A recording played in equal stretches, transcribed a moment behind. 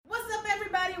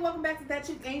and welcome back to That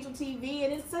Chick Angel TV,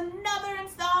 and it's another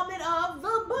installment of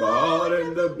The Bold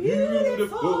and the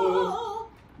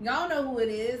Beautiful. Y'all know who it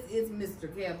is. It's Mr.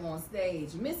 Kev on stage,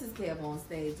 Mrs. Kev on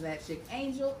stage, That Chick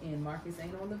Angel, and Marcus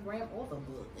ain't on the gram or the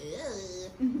book.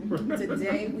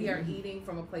 Today we are eating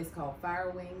from a place called Fire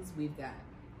Wings. We've got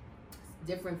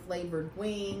different flavored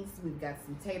wings. We've got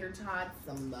some tater tots,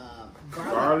 some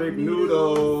Garlic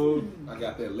noodles. I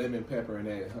got that lemon pepper and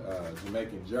that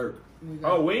Jamaican jerk.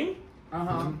 Oh, wing?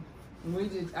 I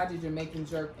did Jamaican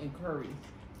jerk and curry.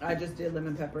 I just did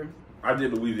lemon pepper. I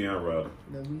did Louisiana rub.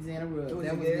 The Louisiana rub. Was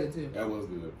That it was good too. That was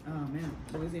good. Oh man,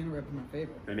 Louisiana rub is my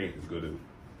favorite. It ain't as good as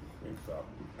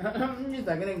Wingstop. He's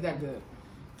like, it ain't that good.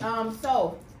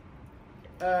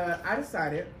 I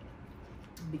decided,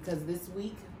 because this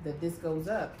week that this goes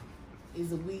up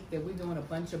is a week that we're doing a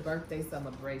bunch of birthday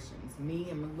celebrations. Me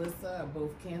and Melissa are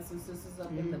both cancer sisters up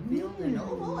in the building.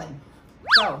 Oh boy.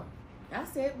 So I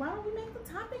said, why don't we make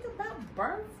the topic about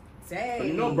birthdays? So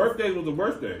you know, birthdays was the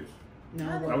worst days. No.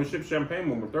 I would ship champagne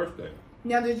when we're thirsty.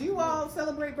 Now, did you all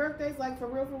celebrate birthdays like for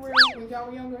real, when y'all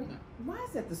were younger? No. Why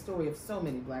is that the story of so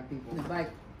many black people? Like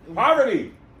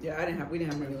Poverty. Yeah, we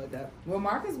didn't have money like that. Well,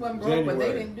 Marcus wasn't broke, but they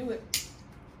January. didn't do it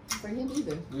for him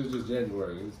either. It was just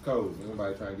January. It's cold. Ain't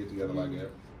nobody trying to get together like that.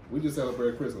 We just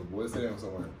celebrated Christmas, boy. Sit down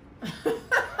somewhere.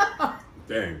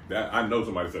 Dang, that I know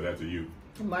somebody said that to you.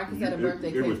 Marcus had a It- birthday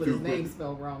it cake was with his too name quick.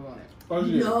 spelled wrong on it. Oh,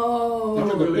 yeah. They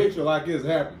took a Really? picture like it's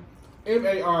happened.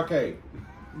 M-A-R-K.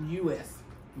 U.S.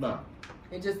 No.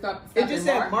 It just stopped. It just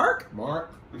said Mark.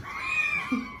 Mark.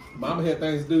 Mama had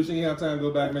things to do. She didn't have time to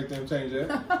go back and make them change that.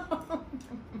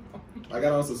 I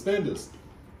got on suspenders.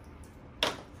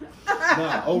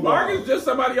 Nah, overall. Mark is just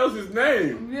somebody else's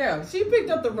name. Yeah. She picked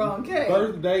up the wrong cake.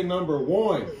 Birthday number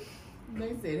 1. They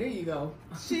said, "Here you go,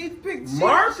 She picked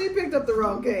up the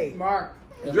wrong cake. Mark."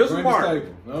 At Just the Mark.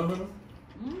 breakfast table.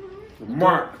 Uh-huh.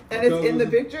 Mark. And it's in the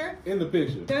picture. In the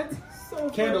picture. That's so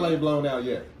Candle funny. ain't blown out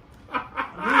yet. He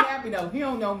happy though. He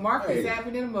don't know Mark is Hey.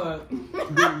 happy in the mug.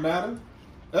 Didn't matter.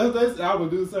 That's, I would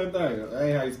do the same thing. That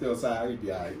ain't how you spell side. You'd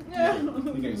be alright.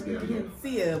 You can't spell yet.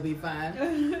 See, it'll be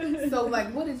fine. So,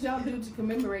 like, what did y'all do to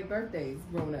commemorate birthdays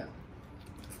growing up?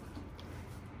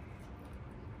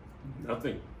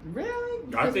 Nothing.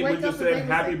 Really? I think we just said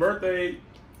happy birthday.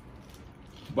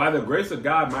 By the grace of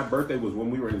God, my birthday was when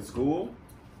we were in school.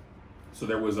 So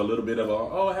there was a little bit of a,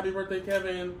 oh, happy birthday,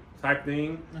 Kevin, type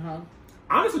thing.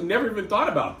 Honestly, never even thought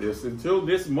about this until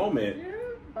this moment.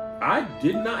 I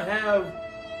did not have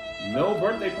no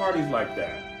birthday parties like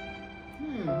that.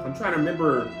 I'm trying to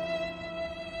remember.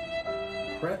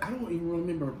 I don't even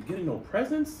remember getting no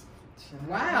presents.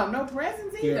 Wow, no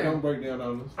presents Yeah, either. don't break down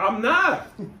on us. I'm not.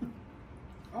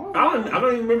 Oh, I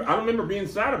don't even remember. I don't remember being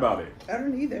sad about it. I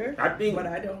don't either. I think But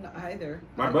I don't either.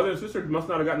 my brother and sister must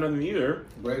not have got nothing either.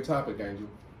 Great topic, Angel.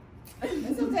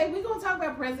 It's okay. We're gonna talk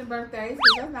about present birthdays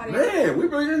because that's not it. Man, we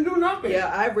really didn't do nothing. Yeah,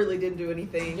 I really didn't do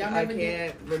anything. Y'all I never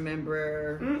can't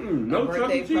remember No a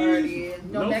birthday Chuck E. Cheese, party.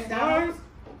 No McDonald's? fries,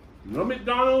 no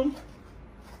McDonald's,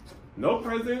 no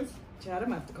presents. Chad, I'm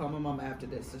gonna have to call my mama after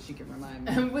this so she can remind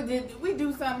me. But did we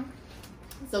do something?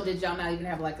 So did y'all not even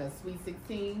have like a sweet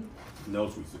 16? No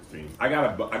sweet 16. I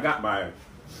got my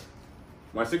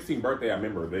 16th birthday. I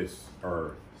remember this,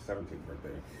 or 17th birthday,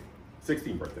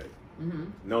 16th birthday.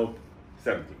 No,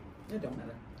 17. It don't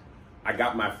matter. I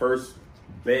got my first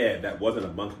bed that wasn't a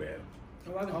bunk bed.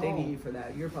 Oh, I was dating you for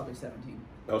that. You're probably 17.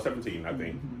 No, 17, I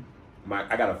think.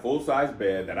 I got a full size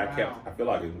bed that I kept. Wow. I feel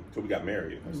like until we got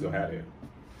married, I still had it.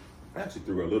 I actually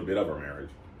threw a little bit of our marriage.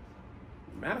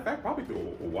 Matter of fact, probably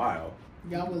through a while.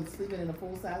 Y'all was sleeping in a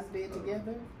full size bed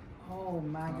together? Oh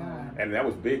my God. And that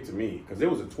was big to me because it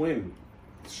was a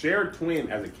shared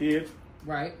twin as a kid.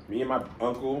 Right. Me and my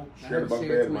uncle shared a bunk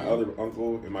shared bed, and my twin. other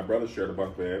uncle and my brother shared a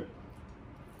bunk bed.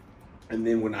 And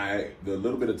then when the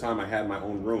little bit of time I had my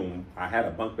own room, I had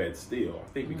a bunk bed still. I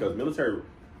think because military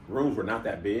rooms were not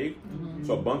that big,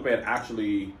 so a bunk bed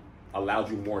actually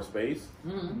allowed you more space.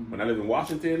 When I lived in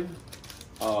Washington,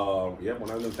 when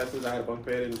I lived in Texas, I had a bunk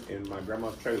bed in my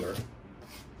grandma's trailer.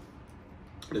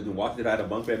 Lived in Washington, I had a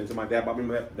bunk bed until my dad bought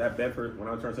me that bed for when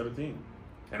I turned 17.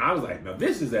 And I was like, now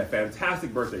this is a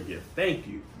fantastic birthday gift. Thank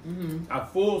you. A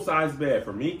full-size bed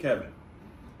for me, Kevin.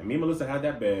 And me and Melissa had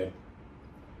that bed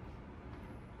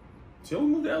till we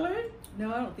moved to LA.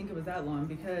 No, I don't think it was that long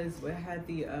because we had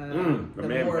the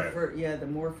man more bed. the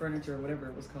more furniture, whatever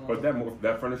it was called. Put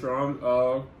that furniture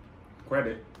on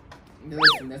credit.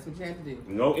 Listen, that's what you had to do.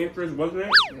 No interest, wasn't it?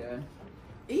 Yeah.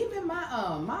 Even my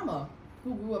mama,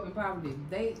 who grew up in poverty,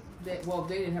 they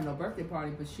didn't have no birthday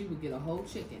party, but she would get a whole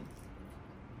chicken.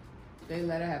 They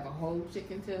let her have a whole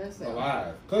chicken to herself.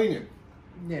 Alive. Clean it.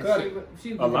 Yeah, Cut she, it. would-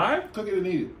 she would- Alive? Cook it and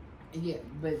eat it. Yeah,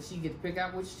 but she get to pick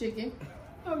out which chicken.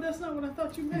 Oh, that's not what I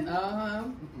thought you meant. Uh-huh.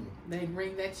 They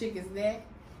bring that chicken's neck,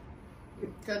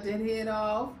 cut that head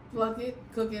off, pluck it,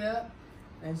 cook it up.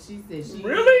 And she said she...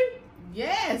 Really?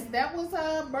 Yes, that was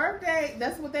her birthday.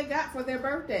 That's what they got for their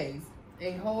birthdays.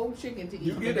 A whole chicken to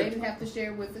You eat. get But they it. didn't have to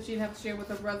share with her. She didn't have to share with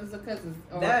her brothers or cousins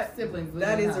or That- siblings.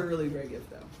 That is a really great gift,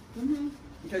 though. Mm-hmm.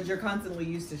 Because you're constantly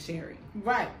used to sharing.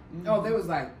 Right. Oh, there was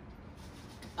like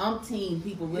umpteen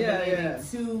people living Yeah, in yeah. a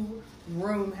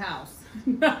 2-room house.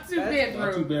 Not two That's-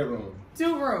 Not two bedroom. bedrooms.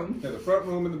 2 room. Had the front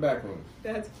room and the back room.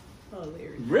 That's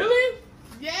hilarious. Really?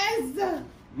 Yes.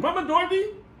 Mama Dorothy?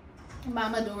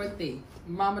 Mama Dorothy.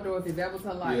 Mama Dorothy. That was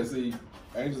her life. Yeah, see,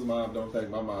 Angel's mom don't think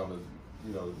my mom is,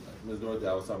 you know, Miss Dorothy,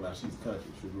 I was talking about, she's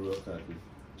country. She grew up country.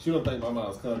 She don't think my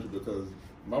mom's country because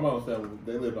my mom's family,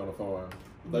 they lived on a farm.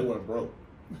 They weren't broke.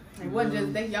 It wasn't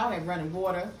just they. Y'all had running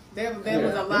water. There was a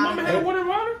Your lot mama of. had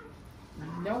water?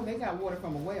 No, they got water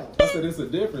from a well. I said it's a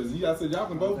difference. I said y'all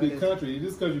can both be That is- country.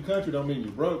 Just because you're country don't mean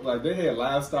you broke. Like they had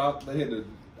livestock, they had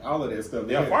all of that stuff.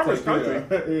 They Yeah, had to farmers take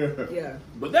care of. Yeah,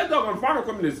 But that doggone farm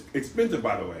equipment is expensive,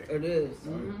 by the way. it is.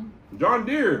 Mm-hmm. John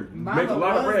Deere Mama makes a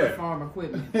lot of was the bread. farm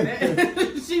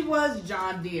equipment. She was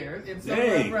John Deere and so were her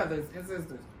Dang. brothers and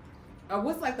sisters.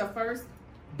 What's like the first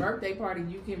birthday party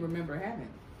you can remember having?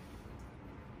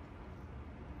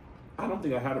 I don't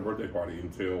think I had a birthday party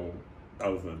until I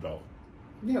was an adult.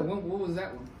 Yeah, what was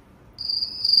that one?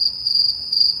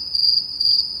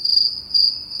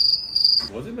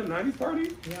 Was it the 90s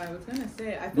party? Yeah, I was gonna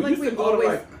say. I We feel like used we to go to always.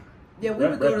 like Yeah, we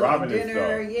Red- would go Red to like Robin and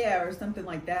dinner, stuff. yeah, or something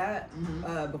like that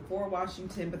Mhm. before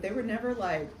Washington, but they were never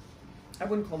like, I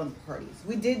wouldn't call them parties.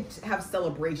 We did have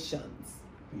celebrations,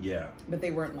 Yeah. but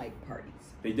they weren't like parties.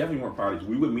 They definitely weren't parties.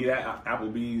 We would meet at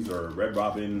Applebee's or Red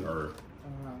Robin or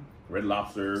Red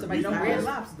Lobster. Somebody We used to knows go Red to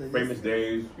Lobster. Famous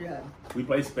Days. Yeah, We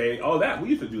play spade. Oh, that we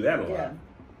used to do that a lot. yeah.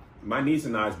 My niece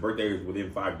and I's birthday was within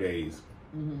 5 days,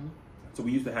 Mm-hmm. so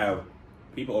we used to have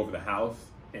people over the house,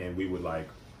 and we would like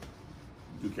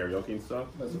do karaoke and stuff.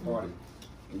 That's a party.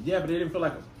 Yeah, but it didn't feel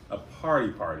like a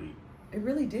party. It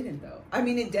really didn't though. I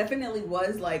mean, it definitely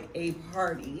was like a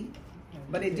party,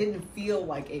 but it didn't feel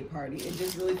like a party. It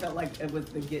just really felt like it was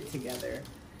the get together,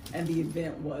 and the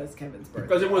event was Kevin's birthday.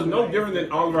 Because it was no different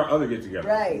than all of our other get-togethers.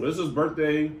 Right. Melissa's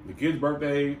birthday, the kids'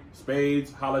 birthday,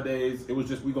 spades, holidays. It was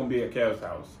just we gonna be at Kev's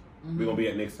house. We're gonna be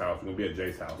at Nick's house. We're gonna be at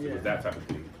Jay's house. It Yeah. was that type of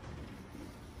thing.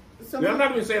 So Now, I'm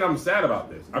not even saying I'm sad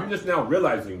about this. I'm just now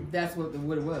realizing. that's what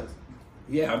it was.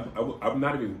 Yeah, I'm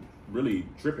not even really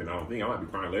tripping. I don't think I might be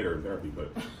crying later in therapy,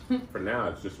 but for now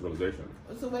it's just a realization.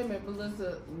 So wait a minute,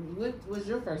 Melissa, what was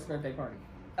your first birthday party?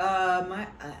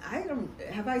 I don't.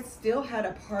 Have I still had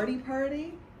a party?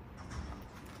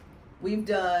 We've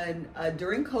done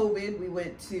during COVID. We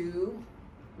went to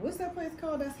what's that place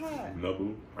called? That's hot.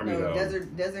 Nobu.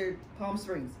 Desert Palm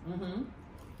Springs. Mm-hmm.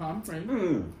 Palm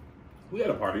Springs. We had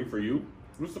a party for you.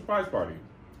 It was a surprise party.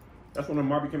 That's when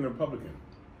Lamar became a Republican.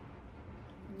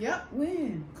 Yep.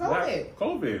 When? COVID.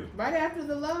 COVID. Right after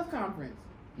the Love Conference.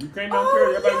 You came down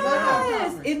there. Everybody was yeah.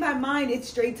 down. down. In my mind, it's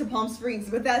straight to Palm Springs,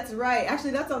 but that's right.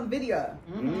 Actually, that's on video.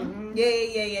 Mm-hmm.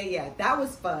 Yeah. That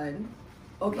was fun.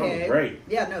 Okay. That was great.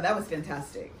 Yeah, no, that was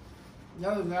fantastic. No,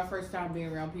 it was our first time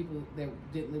being around people that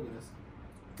didn't live with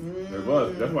us. It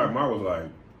was. That's why Mar was like,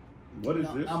 "What is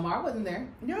No, this?" Amar wasn't there.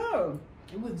 No.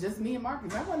 It was just me and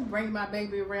Marcus. I wasn't bringing my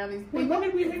baby around these Wait, people. when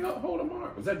did we hang out? Hold Amar.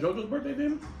 Was that JoJo's birthday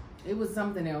then? It was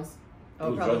something else. It Oh,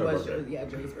 was probably Joe's was. birthday. Yeah,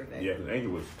 Joey's birthday. Yeah, because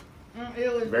Angel was.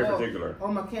 It was Very particular. Or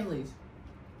McKinley's.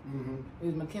 Mm-hmm. It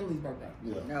was McKinley's birthday.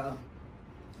 Yeah. No.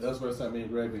 That was the first time me and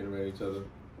Greg being around each other.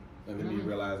 And then me Mhm.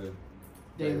 realizing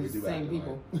They yeah, were we the do same act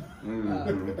people. alike.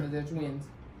 Mm-hmm. They're twins.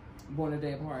 Born a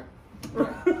day apart.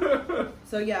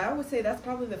 So yeah, I would say that's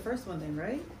probably the first one then,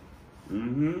 right?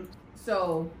 Mm-hmm.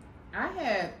 So I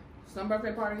had some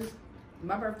birthday parties.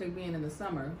 My birthday being in the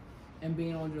summer and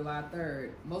being on July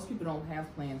 3rd. Most people don't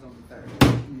have plans on the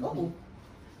 3rd.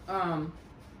 Oh.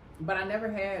 But I never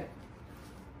had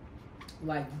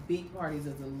like big parties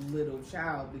as a little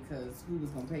child because who was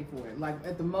gonna pay for it? Like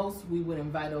at the most we would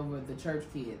invite over the church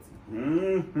kids.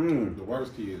 Mm-hmm. The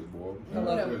worst kids, boy.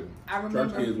 Whatever. I Church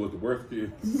remember kids was the worst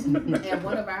kids. at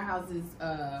one of our houses,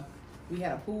 we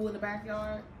had a pool in the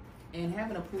backyard, and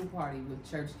having a pool party with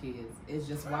church kids is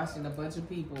just watching a bunch of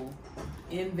people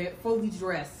in their fully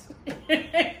dressed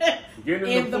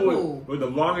Getting in the pool. with the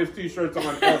longest t-shirts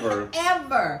on ever.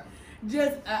 ever.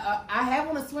 Just I have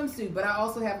on a swimsuit, but I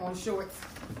also have on shorts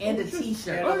and a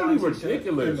t-shirt. Utterly In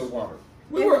ridiculous. the water.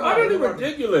 We were utterly We were-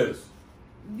 ridiculous.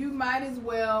 you might as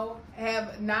well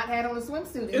have not had on a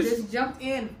swimsuit and It's- just jumped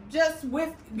in just with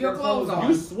your Your clothes clothes on.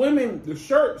 You swimming, the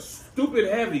shirt stupid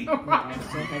heavy. I'm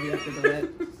so heavy after the wet.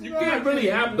 You can't really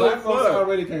have no Black folks fun.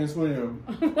 already can't swim.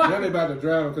 Now they about to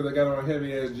drown because they got on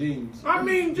heavy ass jeans. I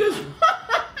mean, just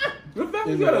the fact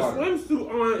you In got the a water. swimsuit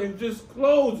on and just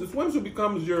clothes, the swimsuit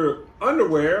becomes your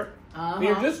underwear. And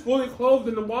you're just fully clothed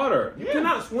in the water. You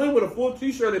cannot swim with a full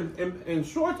t-shirt and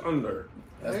shorts under.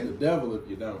 That's the devil if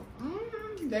you don't.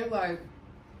 They're like,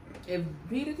 if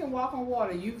Peter can walk on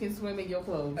water, you can swim in your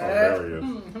clothes. Hilarious.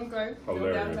 Okay, no doubt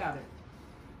Hilarious. about it.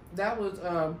 That was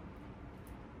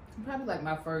probably like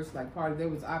my first like party. There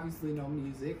was obviously no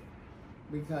music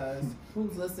because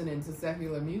who's listening to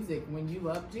secular music when you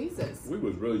love Jesus? We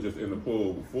was really just in the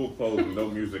pool with full clothes and no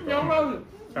music No on. music.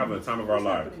 Having the time of our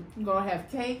life. You're gonna have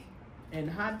cake and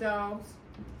hot dogs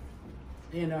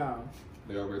and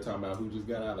They over there talking about who just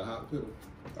got out of the hospital.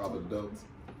 All the adults.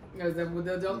 is that what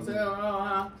the adults say?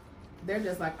 They're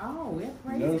just like, oh, yeah,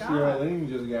 praise No, God. Shirlene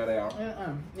just got out.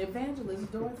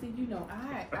 Evangelist Dorothy, you know,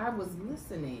 I was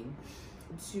listening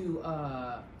to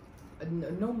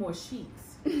No More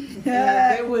Sheets.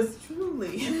 There was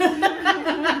truly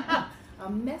a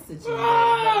message in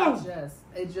there that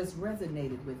it just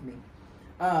resonated with me.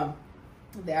 I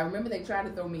remember they tried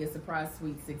to throw me a surprise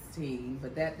Sweet 16,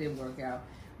 but that didn't work out.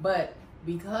 But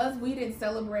because we didn't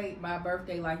celebrate my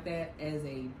birthday like that as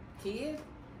a kid,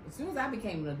 as soon as I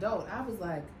became an adult, I was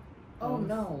like, oh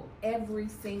no, every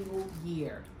single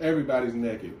year. Everybody's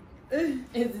naked.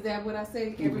 Is that what I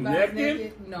say? Everybody's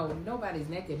naked? No, nobody's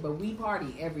naked, but we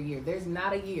party every year. There's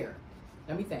not a year.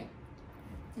 Let me think.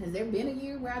 Has there been a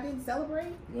year where I didn't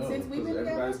celebrate No, since we've been because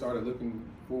everybody together? started looking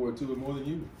forward to it more than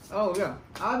you. Oh yeah,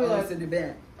 I'll be Oh, like, it's an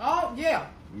event. oh yeah.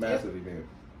 Massive event.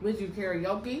 We do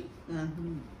karaoke.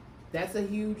 Mm-hmm. That's a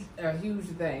huge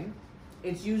thing.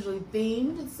 It's usually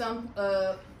themed some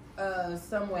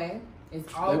way.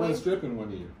 It's They went always stripping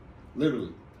one year.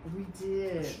 Literally. we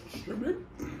did.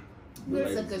 We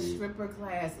Ladies took a did. stripper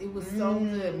class. It was so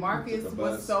good. Marcus Took a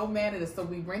was bus. so mad at us, so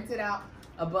we rented out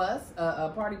a bus, a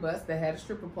party bus that had a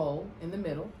stripper pole in the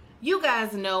middle. You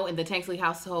guys know in the Tanksley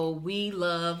household, we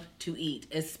love to eat,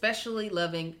 especially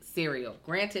loving cereal.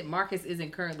 Granted, Marcus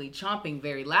isn't currently chomping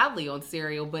very loudly on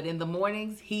cereal, but in the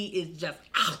mornings, he is just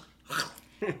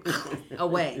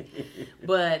away.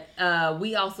 But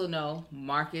we also know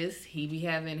Marcus, he be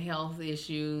having health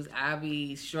issues. I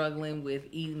be struggling with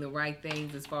eating the right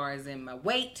things as far as in my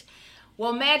weight.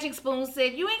 Well, Magic Spoon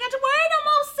said, you ain't got to worry no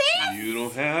more, sis. You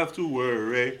don't have to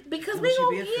worry. Because Don't we you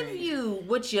gonna be give afraid. you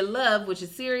what you love, which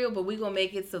is cereal, but we gonna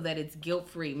make it so that it's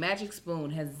guilt-free. Magic Spoon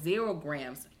has 0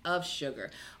 grams of sugar,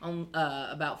 on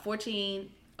about 13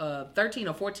 or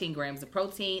 14 grams of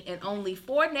protein, and only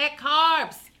 4 net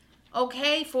carbs.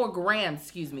 Okay, 4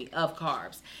 grams, of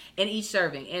carbs in each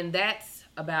serving, and that's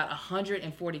about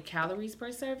 140 calories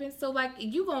per serving. So, like,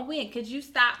 you gonna win. Could you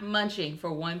stop munching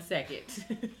for 1 second?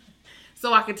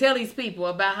 So I can tell these people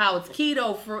about how it's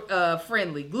keto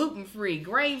friendly, gluten-free,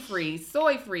 grain-free,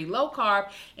 soy-free, low-carb,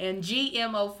 and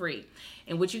GMO-free.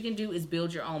 And what you can do is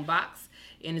build your own box.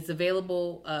 And it's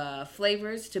available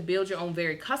flavors to build your own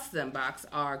very custom box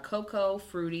are cocoa,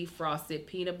 fruity, frosted,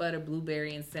 peanut butter,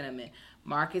 blueberry, and cinnamon.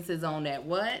 Marcus is on that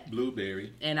what?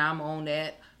 Blueberry. And I'm on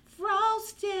that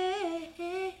frosted.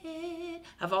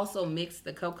 I've also mixed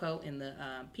the cocoa and the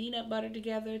peanut butter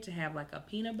together to have like a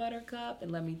peanut butter cup.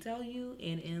 And let me tell you,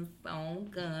 it is so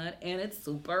good and it's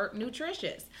super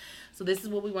nutritious. So this is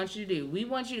what we want you to do. We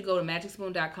want you to go to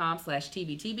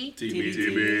magicspoon.com/TBTB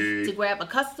TBTB. to grab a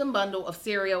custom bundle of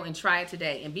cereal and try it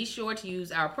today. And be sure to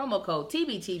use our promo code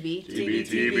TBTB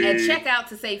TBTB. and check out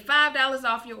to save $5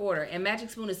 off your order. And Magic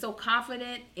Spoon is so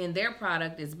confident in their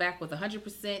product, it's backed with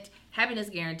 100% happiness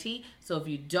guarantee. So if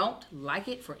you don't like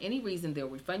it for any reason, they'll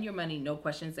refund your money, no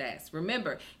questions asked.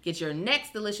 Remember, get your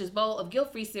next delicious bowl of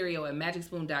guilt-free cereal at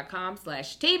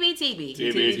magicspoon.com/TBTB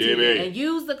TBTB. and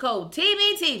use the code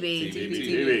TBTB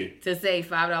TBTB. to save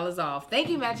 $5 off. Thank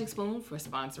you, Magic Spoon, for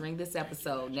sponsoring this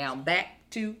episode. Now back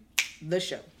to the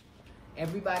show.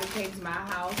 Everybody came to my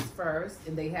house first,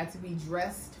 and they had to be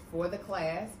dressed for the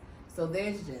class. So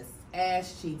there's just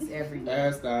ass cheeks everywhere.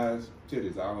 Ass, thighs,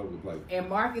 titties all over the place. And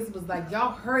Marcus was like,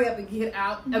 "Y'all hurry up and get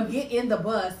out, get in the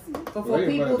bus before Wait,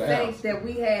 people but the think house. that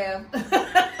we have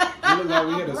It looked like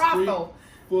we had a street brothel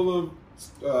full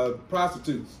of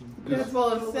prostitutes. that's full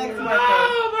of sex workers."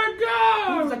 Oh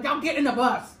my He was God! like, "Y'all get in the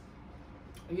bus."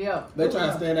 Yeah, They try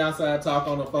to stand outside, talk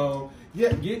on the phone.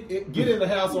 Yeah, get in the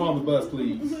house or on the bus,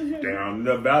 please. Down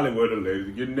the valley where the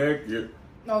ladies get naked.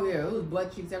 Oh yeah, it was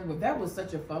butt cheeks everywhere. That was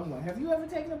such a fun one. Have you ever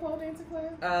taken a pole dancing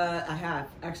class? I have.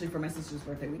 Actually, for my sister's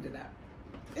birthday, we did that.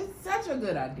 It's such a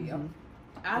good idea.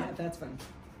 Yeah, that's fun.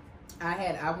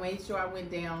 I made sure I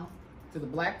went down to the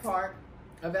black part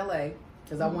of LA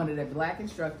because I wanted a black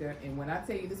instructor. And when I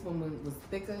tell you this woman was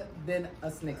thicker than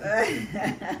a Snicker,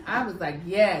 I was like,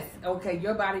 yes, okay,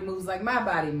 your body moves like my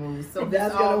body moves. So this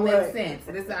That's all gonna makes work.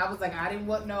 sense. I was like, I didn't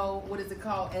want no, what is it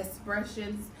called?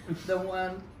 Expressions. The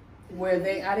one where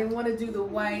I didn't want to do the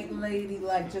white lady,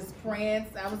 like just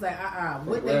prance. I was like,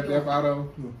 what they Grand Theft do? Auto.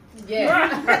 Yeah.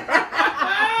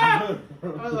 I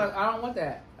was like, I don't want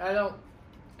that. I don't.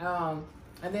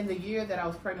 And then the year that I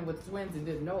was pregnant with twins and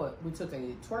didn't know it, we took a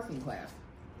twerking class.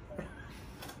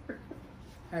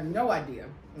 I have no idea.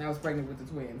 And I was pregnant with the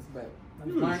twins, but I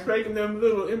was You was learning. shaking them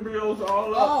little embryos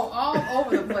all up. Oh, all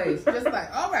over the place. Just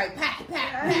like, all right, pat,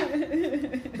 pat,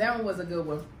 pat. That one was a good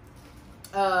one.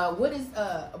 What is,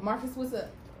 Marcus, what's a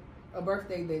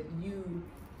birthday that you,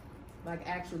 like,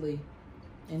 actually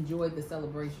enjoyed the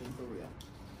celebration for real?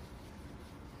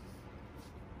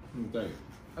 Thank you.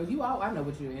 Oh, you all, I know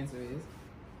what your answer is.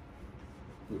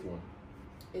 Which one?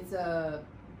 It's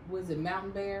was it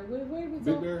Mountain Bear? Where did we Big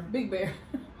go? Bear? Big Bear.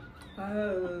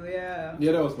 Oh, yeah.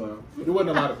 Yeah, that was fun. There wasn't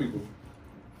a lot of people.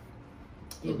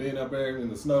 So being up there in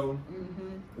the snow,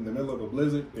 in the middle of a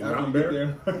blizzard, In after Mountain you Bear?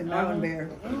 get there, And Mountain Bear.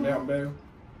 in Mountain Bear,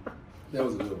 that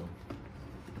was a good one.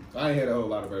 I ain't had a whole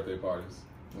lot of birthday parties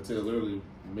until literally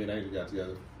me and Angel got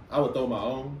together. I would throw my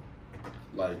own,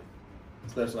 like,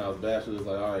 especially when I was bachelor, it's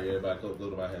like, all right, everybody go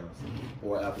to my house.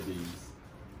 Or Applebee's.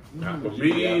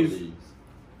 Applebee's.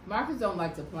 Marcus don't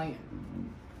like to plan.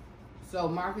 So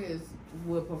Marcus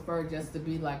would prefer just to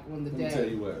be like on the Let me tell day.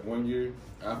 you what, one year,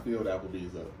 I filled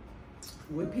Applebee's up.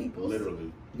 With people.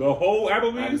 Literally. The whole I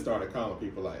just Applebee's? started calling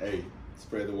people like, hey,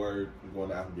 spread the word, I'm going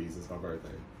to Applebee's, it's my birthday.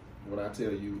 When I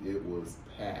tell you it was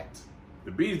packed.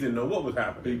 The bees didn't know what was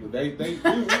happening. People, they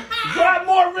Drop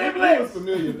more it was riblets!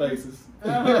 familiar faces.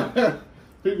 Uh-huh.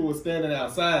 People were standing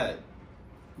outside.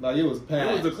 Like it was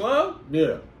packed. It was the club?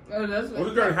 Yeah. Oh, that's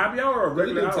Was it during happy hour or But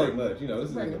it regular didn't hour? take much. You know,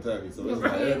 this is in Regular. Kentucky, so Yeah, it's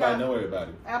like right. everybody know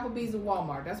everybody. Applebee's and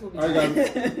Walmart. That's what we I do. got,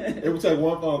 it would take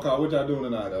one phone call. What y'all doing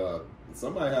tonight?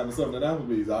 Somebody having something at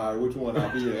Applebee's. All right, which one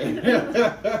I'll be at?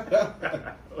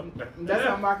 That's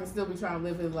how Marcus still be trying to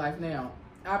live his life now.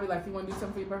 I'll be like, you want to do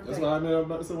something for your birthday? That's why I'm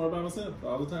there somewhere by myself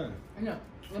all the time. I know.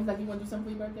 I'm like, you want to do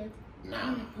something for your birthday? No.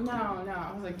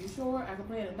 I was like, you sure? I can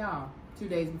plan it. No. 2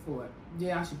 days before.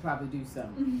 Yeah, I should probably do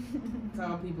something.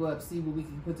 Call people up, see what we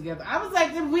can put together. I was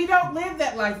like, we don't live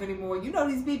that life anymore. You know,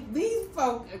 these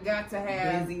folk got to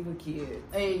have Busy with kids.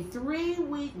 a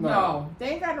 3-week. No. No,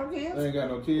 they ain't got no kids. They ain't got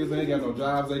no kids. They ain't got no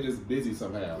jobs. They just busy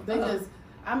somehow. They just.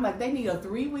 I'm like, they need a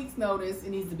 3 weeks notice. It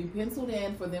needs to be penciled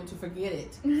in for them to forget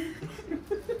it. And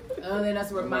then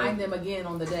us remind them again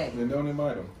on the day. And don't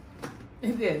invite them.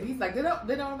 And then he's like, they don't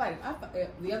invite him. I thought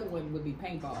the other one would be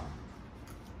paintball.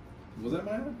 Was that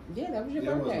mine? Yeah, that was your Yeah,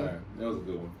 it was birthday. mine. That was a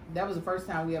good one. That was the first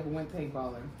time we ever went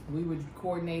paintballing. We were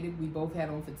coordinated. We both had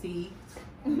on fatigue.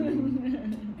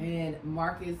 And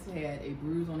Marcus had a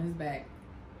bruise on his back,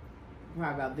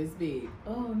 probably about this big,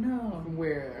 Oh, no. from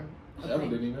where. That one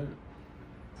didn't even hurt.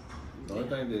 The only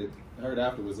thing that hurt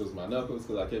afterwards was my knuckles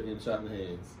because I kept getting shot in the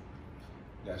hands.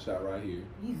 Got shot right here.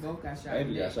 You both got shot. Angel in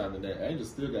the got neck. shot in the neck. Angel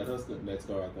still got her neck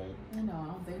scar, I think.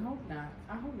 No, they hope not.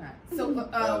 I hope not. So,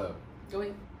 go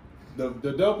ahead. The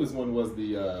dopest one was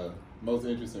the most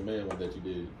interesting man one that you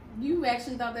did. You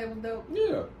actually thought that was dope?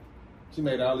 Yeah. She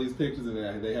made all these pictures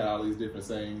and they had all these different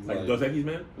sayings. Like Dos Equis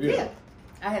Man? Yeah.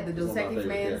 I had the That's Dos one of my Equis favorite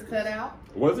man's characters. cut out.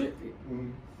 Was it?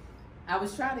 Mhm. I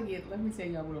was trying to get, let me tell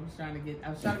y'all what I was trying to get. I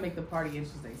was trying to make the party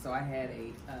interesting. So I had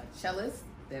a cellist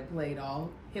that played all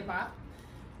hip hop.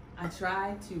 I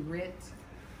tried to rent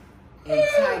a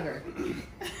tiger.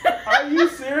 Are you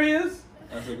serious?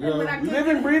 I said, And when girl, I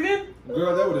Living, breathing?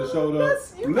 girl, that would have showed up.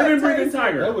 Living, breathing That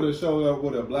tiger. would have showed up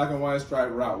with a black and white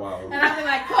striped And Rottweiler. I've been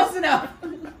like, close enough.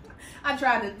 I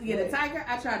tried to get a tiger.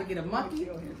 I tried to get a monkey.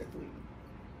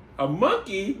 A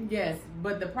monkey? Yes,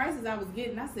 but the prices I was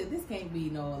getting, I said, this can't be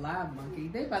no alive monkey.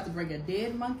 They about to bring a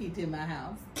dead monkey to my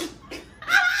house.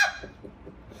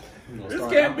 This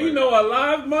can't be no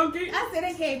alive monkey. I said,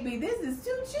 it can't be. This is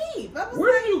too cheap. I was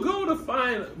Where like, do you go to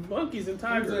find monkeys and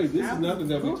I was like, tigers? this I is was nothing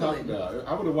that we talked Googling. about.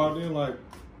 I would have walked in like,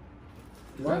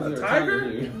 why that is a there tiger?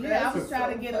 here? yeah, I was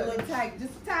trying to get a little tiger.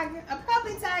 Just a tiger. A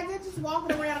puppy tiger, just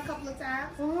walking around a couple of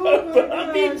times. A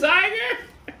puppy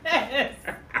tiger?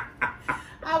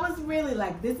 I was really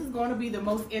like, this is going to be the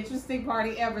most interesting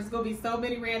party ever. It's going to be so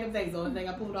many random things. The only thing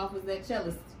I pulled off was that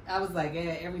cellist. I was like,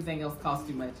 yeah, everything else cost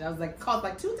too much. I was like, cost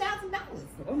like $2,000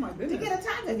 Oh, my to goodness. get a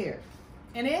tiger here.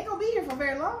 And it ain't going to be here for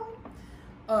very long.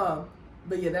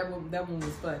 But yeah, that one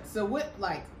was fun. So what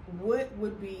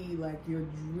would be like your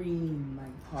dream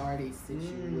like party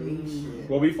situation?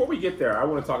 Well, before we get there, I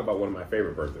want to talk about one of my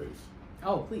favorite birthdays.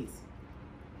 Oh, please.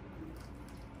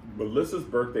 Melissa's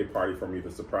birthday party for me,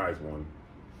 the surprise one.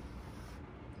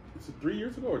 Is it 3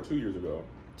 years ago or 2 years ago?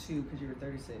 2, because you were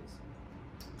 36.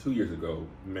 2 years ago,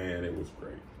 man, it was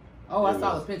great. Oh, I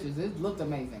saw the pictures. It looked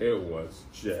amazing. It was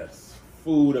just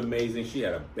food amazing. She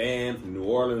had a band from New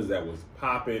Orleans that was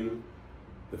popping.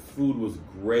 The food was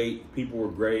great. People were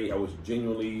great. I was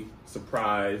genuinely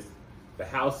surprised. The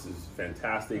house is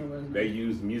fantastic. They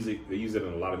use music. They use it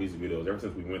in a lot of music videos. Ever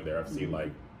since we went there, I've seen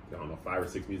like, I don't know, 5 or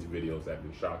 6 music videos that have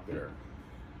been shot there.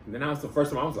 And then that was the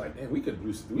first time I was like, man, we could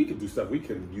do stuff we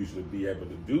couldn't usually be able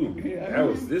to do.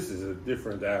 This is a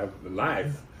different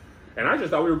life. And I just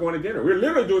thought we were going to dinner. We were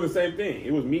literally doing the same thing.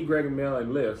 It was me, Greg, and Mel,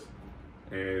 and Liz.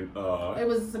 And it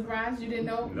was a surprise. You didn't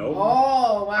know? No.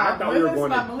 Oh wow! I thought we were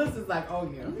going to. Melissa's like, oh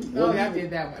yeah, Well, I did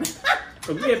that one.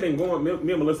 Because we had been going. Me and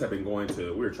Melissa had been going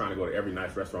to. We were trying to go to every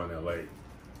nice restaurant in LA,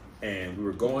 and we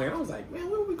were going. And I was like, man,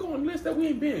 where are we going? List that we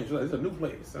ain't been. She's like, it's a new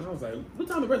place. And I was like, what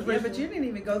time the Yeah, reservation? but you didn't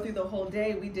even go through the whole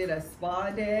day. We did a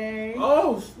spa day.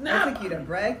 Oh I snap! took you to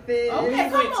breakfast. Okay,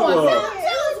 come went to on, a- tell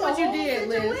us what you did,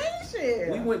 Liz.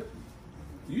 Situation. We went.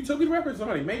 You took me to breakfast.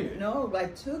 Somebody made it. No, I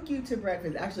took you to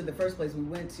breakfast. Actually, the first place we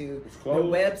went to, the closed?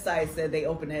 website said they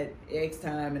open at X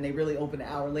time, and they really opened an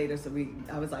hour later. So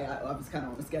I was like, I was kind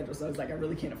of on the schedule, so I was like, I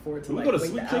really can't afford to Did we like go to wait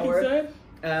Sweet the Chicken hour.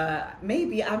 Sad?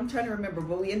 Maybe I'm trying to remember,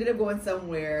 but we ended up going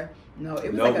somewhere. No, it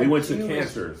was No, like we a went to Jewish-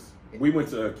 Cantor's. We went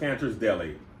to Cantor's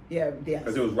Deli Yeah, yes.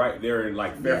 because it was right there in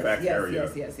like Fairfax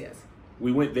area. Yes.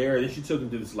 We went there, and then she took me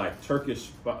to this like Turkish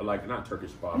spa, like not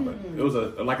Turkish spa, but it was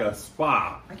like a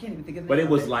spa. I can't even think of the But name it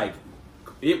was of like,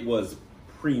 it was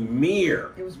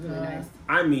premier. It was really nice.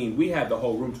 I mean, we had the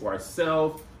whole room to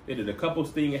ourselves. They did a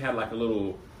couples thing. It had like a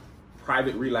little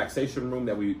private relaxation room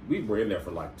that we were in there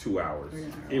for like 2 hours.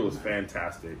 Yeah. It was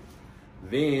fantastic.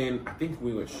 Then I think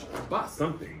we bought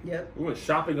something. Yep. We went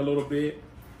shopping a little bit.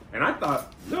 And I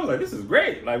thought, no, like this is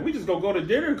great. Like we just go to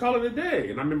dinner and call it a day.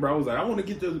 And I remember I was like, I want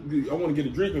to get a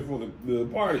drink before the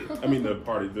party. I mean the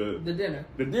dinner.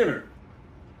 The dinner.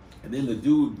 And then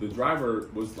the driver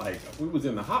was like, we was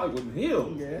in the Hollywood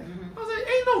Hills. Yeah. I was like,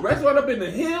 ain't no restaurant up in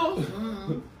the hills.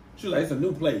 She was like, it's a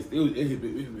new place.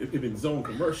 It been zone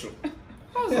commercial.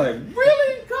 I was like,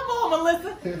 really? Come on,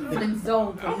 Melissa. Been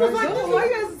zone I was like, commercial. Why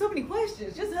you asking so many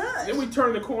questions? Just hush. Then we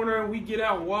turn the corner and we get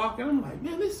out and walk, and I'm like,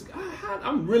 man,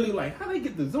 I'm really like, how they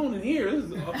get the zone in here? This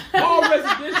is all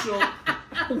residential.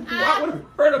 I would have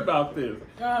heard about this.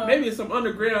 Maybe it's some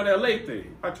underground LA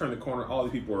thing. I turn the corner, all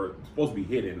these people are supposed to be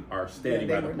hidden are standing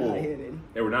Yeah, by they the were pool. not hidden.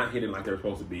 They were not hidden like they were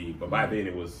supposed to be, but by then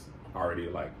it was already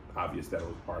like obvious that it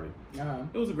was a party.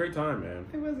 It was a great time, man.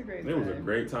 It was a great It was a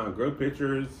great time. Good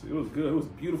pictures. It was good. It was a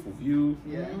beautiful view.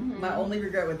 Yeah. My only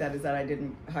regret with that is that I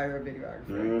didn't hire a videographer.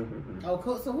 Mm-hmm. Oh,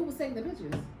 cool. So who was taking the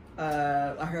pictures?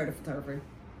 I hired a photographer.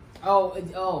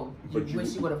 But you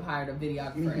wish you would have hired a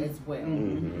videographer as well.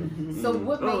 Mm-hmm. So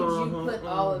what made you put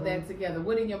all of that together?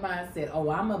 What in your mind said, oh,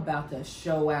 I'm about to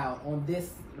show out on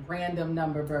this random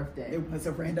number birthday? It was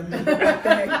a random number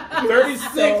birthday.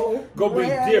 36 So gonna be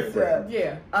random. different.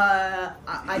 Yeah.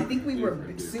 I think we were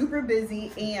super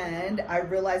busy, and I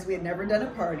realized we had never done a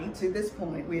party to this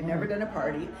point. We had never done a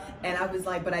party, and I was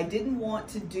like, but I didn't want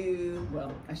to do.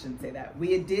 Well, I shouldn't say that.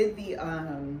 We had did the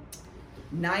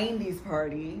 90s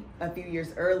party a few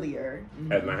years earlier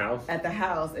At my house, at the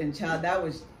house, and child,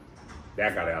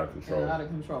 that got out of control. Out of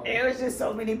control. it was just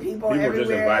so many people People were everywhere.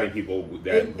 just inviting people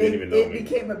that didn't even know It me.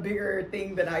 became a bigger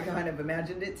thing than I kind of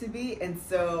imagined it to be, and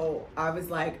so I was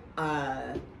like,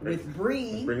 with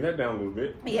Bree. Bring that down a little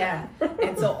bit. Yeah.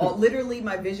 And so literally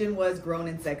my vision was grown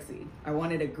and sexy. I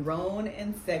wanted a grown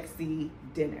and sexy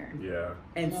dinner. Yeah.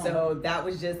 And so that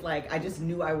was just like, I just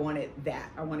knew I wanted that.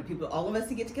 I wanted all of us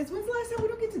to get together. When's the last time we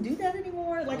don't get to do that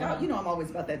anymore? Like, I'm always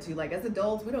about that too. Like as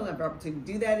adults, we don't have the opportunity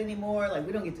to do that anymore. Like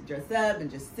we don't get to dress up and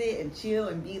just sit and chill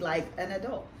and be like an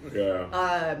adult. Yeah.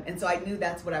 And so I knew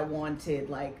that's what I wanted,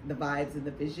 like the vibes and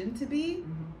the vision to be.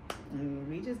 And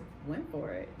we just went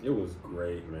for it. It was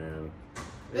great, man.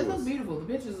 It looked beautiful. The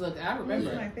pictures looked, I It was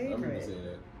remember. my I remember favorite. seeing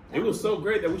that. It was so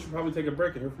great that we should probably take a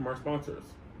break and hear from our sponsors.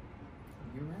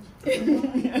 You're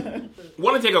right.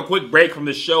 Want to take a quick break from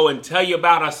the show and tell you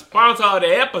about our sponsor of the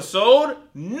episode,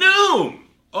 Noom.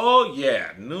 Oh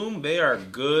yeah, Noom, they are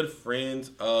good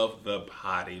friends of the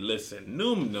potty. Listen,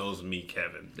 Noom knows me,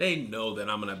 Kevin. They know that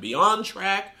I'm going to be on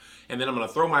track and then I'm going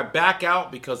to throw my back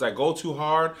out because I go too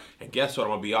hard. And guess what?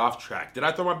 I'm going to be off track. Did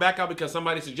I throw my back out because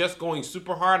somebody suggests going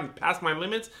super hard and past my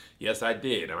limits? Yes, I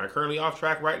did. Am I currently off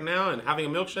track right now and having a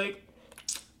milkshake?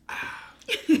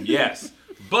 Yes.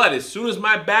 But as soon as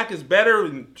my back is better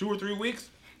in 2 or 3 weeks,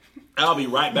 I'll be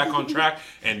right back on track,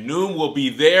 and Noom will be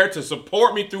there to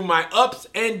support me through my ups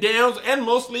and downs, and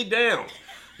mostly downs.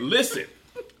 Listen,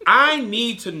 I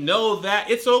need to know that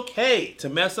it's okay to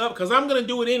mess up because I'm going to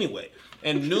do it anyway.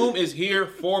 And Noom is here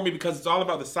for me because it's all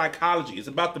about the psychology. It's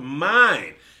about the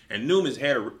mind. And Noom is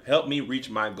here to help me reach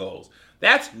my goals.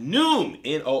 That's Noom,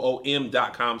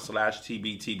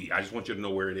 Noom.com/TBTB. I just want you to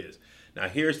know where it is. Now,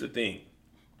 here's the thing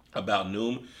about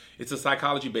Noom. It's a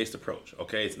psychology-based approach,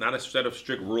 okay? It's not a set of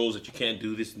strict rules that you can't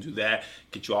do this and do that,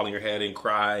 get you all in your head and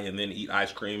cry, and then eat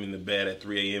ice cream in the bed at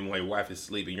 3 a.m. while your wife is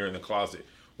sleeping, you're in the closet.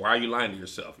 Why are you lying to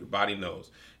yourself? Your body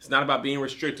knows. It's not about being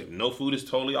restrictive. No food is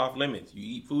totally off limits.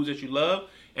 You eat foods that you love,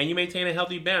 and you maintain a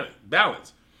healthy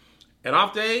balance. An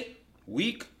off day,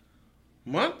 week,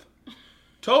 month,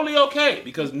 totally okay,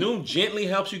 because Noom gently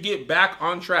helps you get back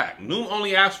on track. Noom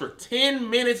only asks for 10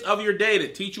 minutes of your day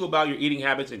to teach you about your eating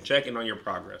habits and check in on your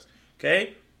progress,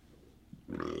 okay?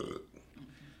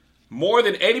 More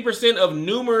than 80% of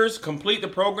Noomers complete the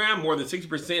program. More than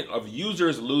 60% of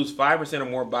users lose 5% or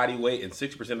more body weight, and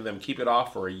 60% of them keep it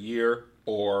off for a year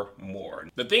or more.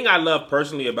 The thing I love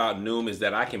personally about Noom is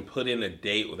that I can put in a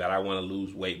date that I want to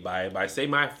lose weight by say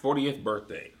my 40th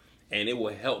birthday, and it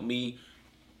will help me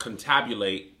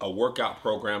contabulate a workout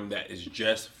program that is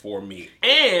just for me.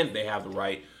 And they have the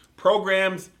right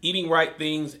programs, eating right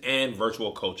things, and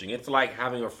virtual coaching. It's like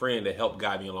having a friend to help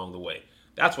guide me along the way.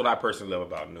 That's what I personally love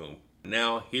about Noom.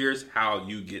 Now, here's how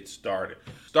you get started.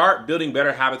 Start building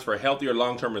better habits for healthier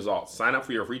long-term results. Sign up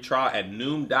for your free trial at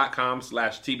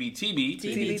Noom.com/TBTB.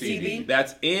 TBTB.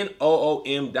 That's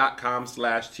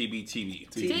NOOM.com/TBTB.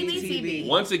 TBTB.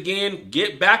 Once again,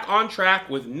 get back on track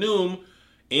with Noom.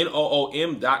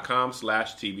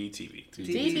 NOOM.com/TBTB.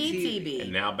 TBTB.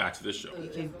 And now back to the show.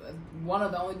 One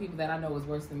of the only people that I know is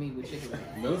worse than me with chicken wings.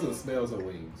 Melissa smells her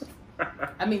wings.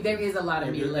 I mean, there is a lot of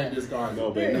meat left.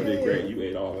 No, babe, you did great. You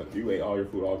ate all your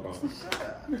food all gone.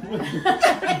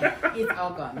 It's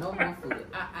all gone. No more food.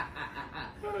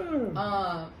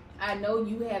 I know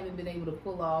you haven't been able to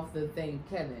pull off the thing,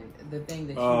 Kevin, the thing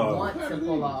that you want to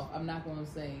pull off. I'm not going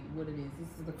to say what it is. This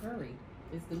is the curry.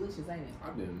 It's delicious, ain't it?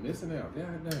 I've been missing out.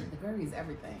 God dang. The curry is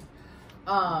everything.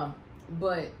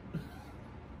 But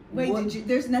Wait,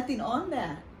 there's nothing on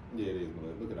that. Yeah, it is.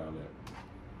 Look at all that.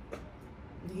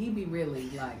 he be really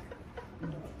like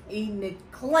eating it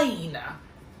clean.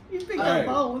 You picked Hey. up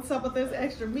bone with some of this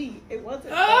extra meat. It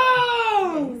wasn't.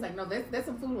 Yeah, he's like, no, there's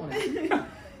some food on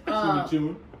it.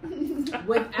 Chewing.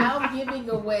 Without giving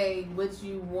away what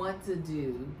you want to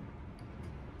do,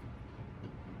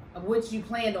 what you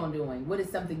planned on doing, what is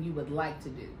something you would like to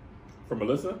do? For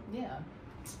Melissa? Yeah.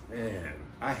 Man,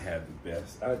 I had the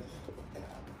best. I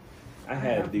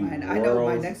had the I know my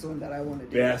world's next one that I want to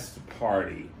do. best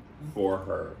party for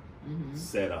her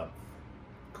set up.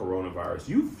 Coronavirus.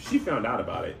 She found out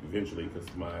about it eventually because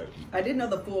I didn't know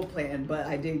the full plan, but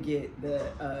I did get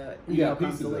the You email got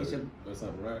pieces of it constellation. or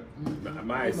something, right?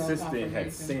 my Email assistant had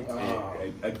confirmation. sent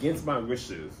it against my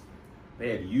wishes.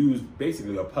 They had used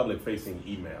basically a public-facing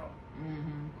email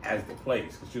as the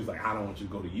place because she was like, I don't want you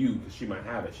to go to you because she might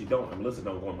have it. She don't. Melissa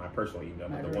don't go on my personal email,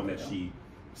 but the one that she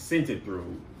sent it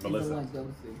through, Melissa.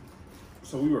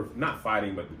 So we were not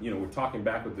fighting, but we're talking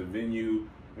back with the venue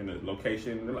and the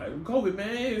location. They're like, COVID,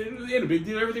 man, it ain't a big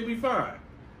deal. Everything will be fine.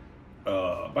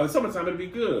 By the summertime, it'll be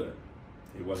good.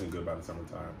 It wasn't good by the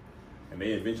summertime. And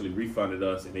they eventually refunded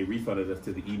us, and they refunded us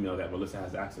to the email that Melissa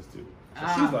has access to. So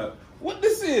she's like, what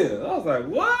this is? I was like,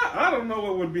 what? I don't know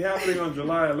what would be happening on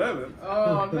July 11th.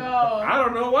 Oh, no. I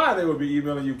don't know why they would be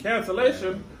emailing you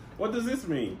cancellation. What does this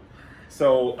mean?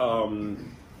 So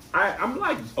I'm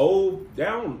like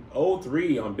down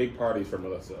 0-3 on big parties for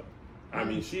Melissa. I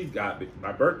mean, she's got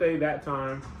my birthday that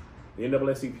time, the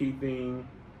NAACP thing.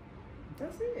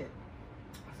 That's it.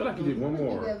 I feel like you did one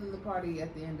more. The party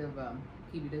at the end of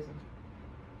Keep It Distant.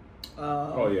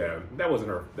 Oh yeah, that wasn't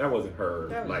her. That wasn't her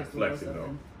That was like just flexing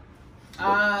something.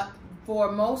 though. For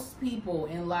most people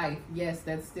in life, yes,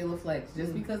 that's still a flex.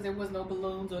 Just because there was no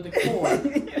balloons or decor,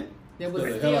 there was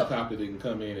Because the still helicopter didn't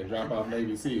come in and drop off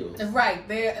Navy SEALs. right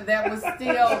there. That was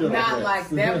still Still a not flex. like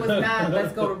that was not.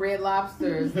 Let's go to Red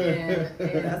Lobsters and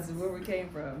That's where we came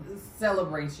from.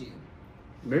 celebrate you.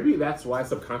 Maybe that's why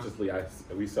subconsciously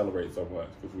we celebrate so much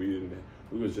because we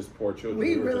was just poor children.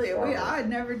 We were really, just farmers. I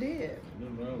never did.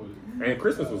 Nothing wrong with it. And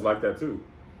Christmas was like that too.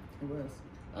 It was.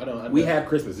 We had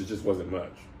Christmas, it just wasn't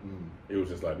much. Mm. It was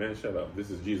just like, man, shut up.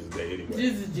 This is Jesus Day anyway.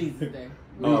 Jesus Day.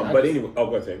 But anyway,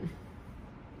 go ahead.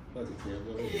 That's a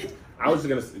terrible idea. I was just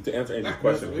gonna to answer Angel's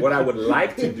question. What I would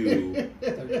like to do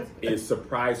is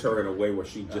surprise her in a way where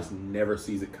she just never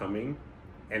sees it coming,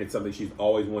 and it's something she's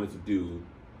always wanted to do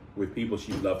with people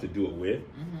she'd love to do it with,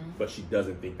 but she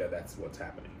doesn't think that that's what's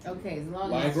happening. Okay, as long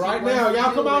Like as she right wants now, to y'all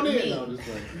do come on with in. me. No, just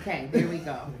playing. Okay, there we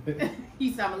go.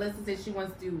 You saw Melissa said she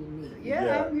wants to do with me. Yeah,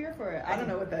 Yeah. I'm here for it. I don't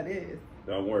know what that is.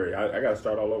 Don't worry, I got to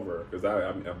start all over because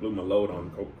I blew my load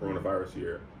on coronavirus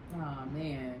here. Oh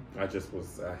man. I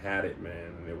had it, man,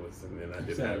 and then I Just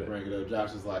didn't had have to it. bring it up.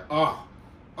 Josh is like, oh,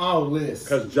 list.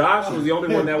 Because Josh was the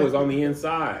only one that was on the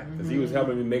inside because he was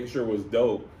helping me make sure it was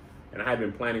dope, and I had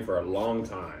been planning for a long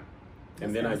time.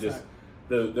 And then I That's just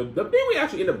the thing we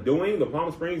actually ended up doing, the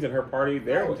Palm Springs and her party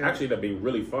there, actually ended up being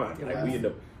really fun. It Like was. we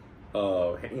ended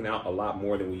up hanging out a lot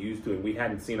more than we used to, and we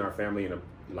hadn't seen our family in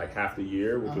like half the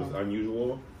year, which was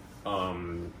unusual.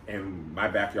 And my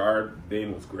backyard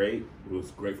then was great. It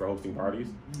was great for hosting parties.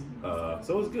 So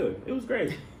it was good. It was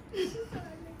great.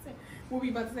 What were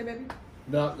you about to say, baby?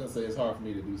 No, I was gonna say it's hard for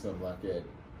me to do something like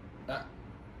that.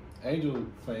 Angel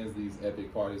plans these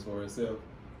epic parties for herself,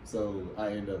 so I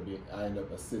end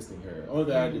up assisting her. Only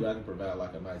thing I do, I can provide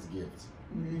like a nice gift.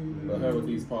 But her with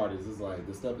these parties, it's like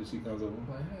the stuff that she comes up with.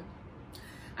 I'm like, hey.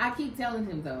 I keep telling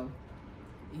him though,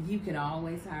 you can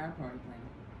always hire a party planner.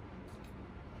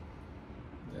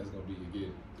 That's gonna be your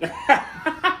gift.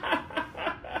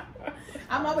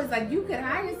 I'm always like, you could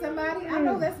hire somebody. I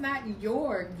know that's not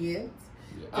your gift.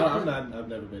 Yeah. I've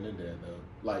never been in there though.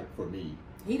 Like for me,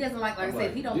 He doesn't like I I'm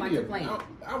said, he don't like to plan.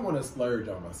 I want to splurge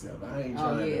on myself. I ain't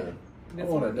Oh, trying yeah. to. I That's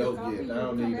want a what your dope coffee, gift. I you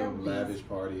don't come need no out with lavish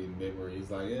party and memories.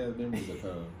 Like, yeah, memories will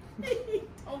come.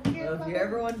 Well, if you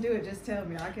ever want to do it, just tell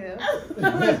me. I can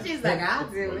help. She's like, I'll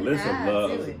do it. Melissa I'll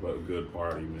do loves it. a good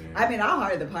party, man. I mean, I'll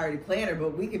hire the party planner,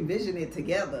 but we can vision it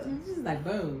together. She's like,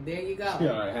 boom, there you go. All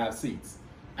right, have seats.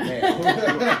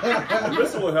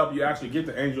 Melissa will help you actually get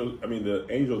the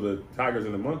the tigers,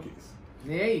 and the monkeys.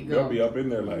 There you They'll go. be up in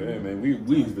there like, hey man, we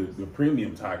the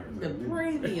premium tigers. The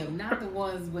premium, not the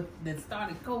ones that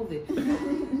started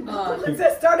COVID.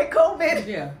 That started COVID.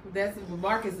 Yeah, that's what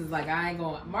Marcus is like. I ain't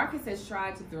going. Marcus has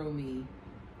tried to throw me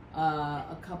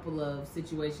a couple of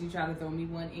situations. He tried to throw me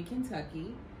one in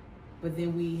Kentucky, but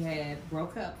then we had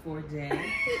broke up for a day.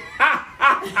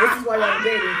 This is why y'all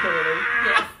dating, clearly.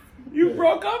 Yes, You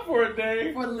broke up for a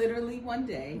day. for literally one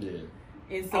day. Yeah.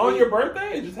 And so On your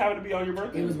birthday? It just happened to be on your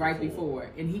birthday? it was right before,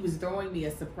 and he was throwing me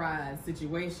a surprise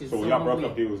situation. So when y'all broke we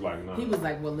up, he was like, no. He was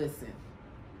like, well, listen,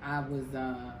 I was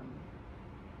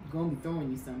gonna be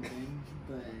throwing you something,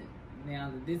 but now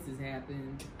that this has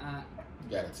happened,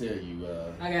 Gotta tell you.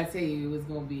 I gotta tell you, it was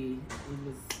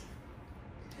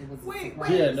a Wait, surprise.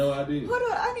 She had no idea. Hold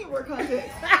on, I need more context.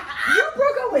 You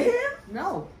broke up with him?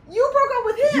 No, You broke up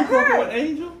with him? You broke her. up with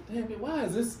Angel? Damn it, why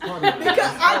is this party?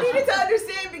 Because I needed to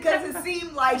understand because it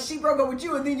seemed like she broke up with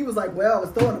you and then you was like, well, I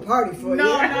was throwing a party for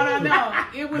no.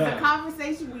 you. It was No. a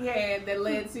conversation we had that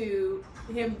led to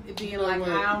him being like,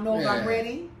 I don't know if I'm Yeah.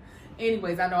 ready.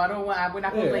 Anyways, I know we're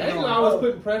not gonna Yeah, play Angel on. always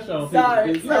putting pressure on people.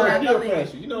 Sorry, You know, sorry. peer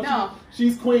pressure. You know, No.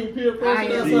 she's queen peer pressure. I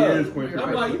That's am. She her. is queen peer I'm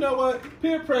pressure. like, you know what?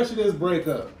 Peer pressure this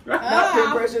breakup. Not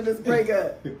peer pressure, this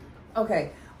breakup.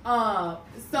 Okay.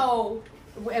 So,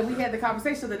 and we had the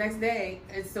conversation the next day,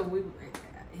 and so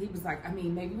he was like, I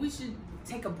mean, maybe we should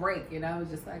take a break, and I was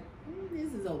just like,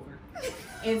 this is over.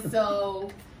 And so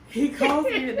he calls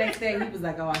me the next day. He was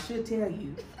like, oh, I should tell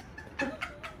you, I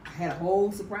had a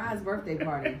whole surprise birthday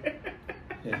party.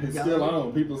 And it's still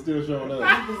on. People still showing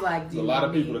up. He was like, There's do a you lot want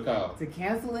of people me to call. to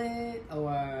cancel it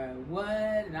or what?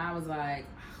 And I was like,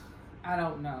 I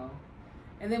don't know.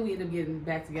 And then we ended up getting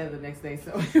back together the next day,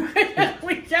 so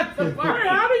we kept the party.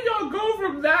 How did y'all go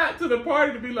from that to the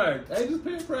party to be like, Hey, just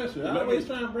peer pressure. I Let always me-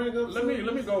 trying to bring up. let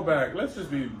me go back. Let's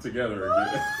just be together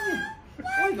again.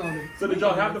 What we gonna do? So did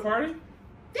y'all have the party?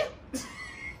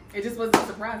 It just wasn't a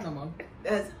surprise no more.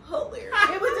 That's hilarious.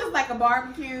 It was just like a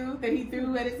barbecue that he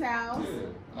threw at his house.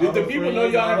 Did the people know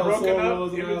y'all had broken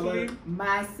up in between?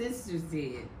 My sisters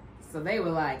did. So they were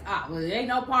like, well, there ain't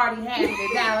no party happening.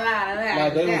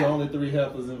 Like they was the only 3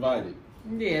 heifers invited.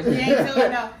 Yeah, we ain't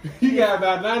doing no. You got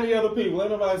about 90 other people.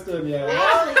 Ain't nobody studying y'all.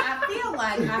 Actually, I feel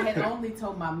like I had only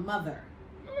told my mother.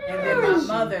 And then my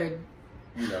mother,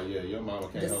 You know, yeah, your mama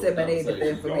can't hold Disseminated the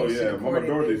conversation. Oh information. yeah, Mama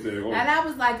Dorothy said. and Oh, I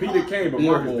was like, Peter came, but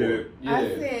Marcus did it. Yeah. I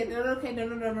said, okay,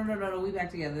 no, we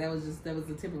back together. That was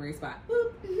a temporary spot.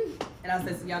 Boop. And I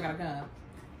said, so y'all gotta come.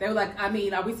 They were like, I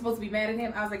mean, are we supposed to be mad at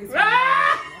him? I was like, it's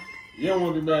fine. You don't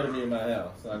want to be mad at me in my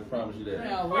house. I can promise you that.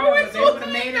 No, Why we they supposed would to have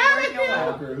be made it mad worth at your you? I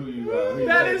while. don't care who you are. Who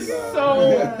That you is think you so-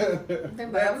 are. They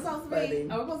were like, are we That's supposed to funny.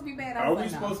 be? Are we supposed to be mad? I Are was we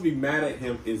like, supposed to be mad at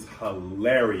him? Is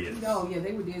hilarious. No, yeah,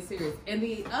 they were dead serious. And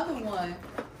the other one,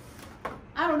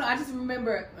 I don't know. I just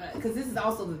remember because this is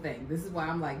also the thing. This is why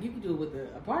I'm like, you can do it with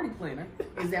a party planner.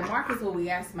 Is that Marcus will we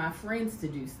ask my friends to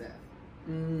do stuff.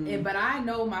 But I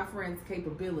know my friends'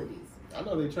 capabilities. I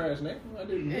know they trash now. I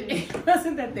didn't know. It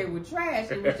wasn't that they were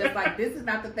trash. It was just like, this is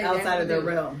not the thing. Outside of their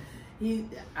realm.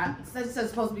 Such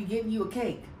supposed to be getting you a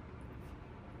cake.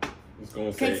 It's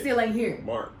gonna Cake say still ain't here.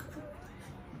 Mark.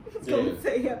 Don't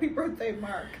say happy birthday,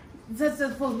 Mark. Such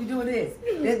supposed to be doing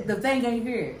this. The thing ain't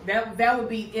here. That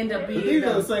would end up being. But these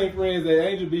are the same friends that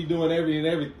Angel be doing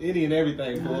any and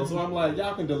everything for. So I'm like,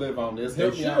 y'all can deliver on this.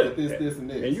 Help me out with this, and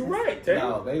this. And you're right, Taylor.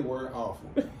 No, they were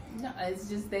awful. No, it's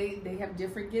just they have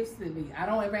different gifts than me. I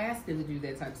don't ever ask them to do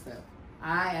that type of stuff.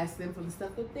 I ask them for the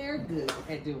stuff that they're good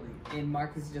at doing. And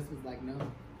Marcus just was like, no.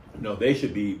 No, they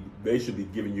should be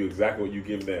giving you exactly what you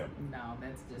give them. No,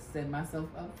 that's just setting myself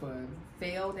up for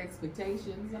failed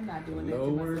expectations. I'm not doing that to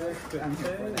Lower myself. I'm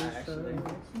here for that, actually.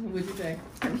 What'd you say?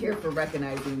 I'm here for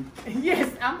recognizing.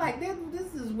 Yes, I'm like,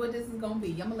 this is what this is going to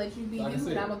be. I'm going to let you be Like I you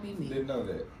said, and I'm going to be me. Didn't know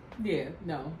that. Yeah,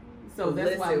 no. So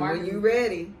that's why Listen, Marcus... when you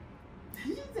ready.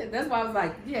 That's why I was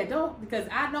like, yeah, don't, because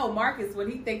I know Marcus,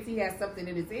 when he thinks he has something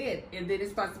in his head and then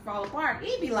it starts to fall apart,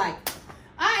 he'd be like,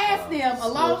 I asked them a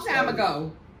long time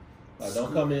ago.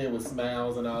 Don't come in with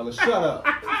smiles and all this. Shut up.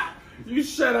 You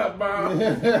shut up, Mom.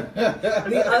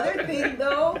 The other thing,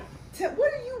 though,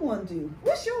 what do you want to do?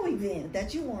 What's your event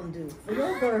that you want to do for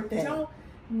your birthday?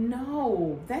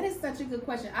 No, that is such a good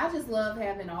question. I just love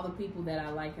having all the people that I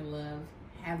like and love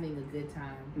having a good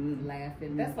time,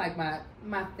 laughing. That's like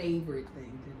my favorite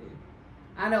thing to do.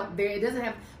 I don't, it doesn't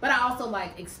have, but I also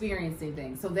like experiencing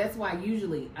things. So that's why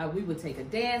usually we would take a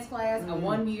dance class.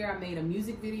 One year I made a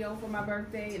music video for my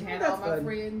birthday and had all my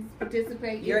friends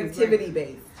participate. You're activity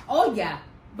based. Oh yeah,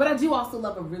 but I do also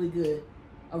love a really good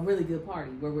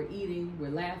party where we're eating, we're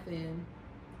laughing.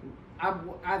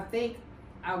 I think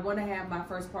I want to have my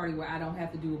first party where I don't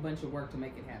have to do a bunch of work to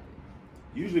make it happen.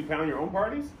 You usually plan your own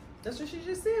parties? That's what she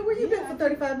just said. Where you been for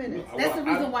 35 minutes? That's the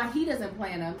reason why he doesn't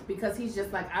plan them, because he's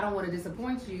just like, I don't want to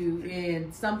disappoint you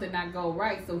and something not go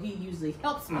right, so he usually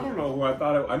helps me. I don't know who I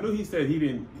thought I knew he said he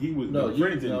was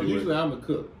usually I'm a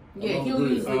cook. Yeah, he'll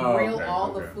usually grill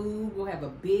all the food. We'll have a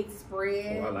big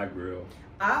spread. Oh, I like grill.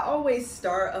 I always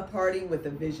start a party with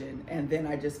a vision, and then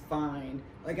I just find,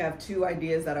 like, I have 2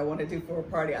 ideas that I want to do for a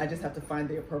party. I just have to find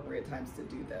the appropriate times to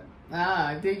do them.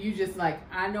 Then you just like,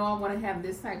 I know I want to have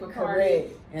this type of party,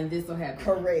 Correct. and this will happen.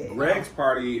 Correct. Greg's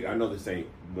party, I know this ain't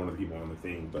one of the people on the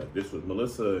thing, but this was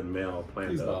Melissa and Mel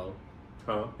planned He's up. bald.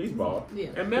 Huh? He's bald. Yeah.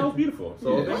 And Mel's beautiful.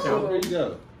 So Yeah, they so count. there you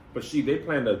go. But they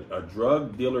planned a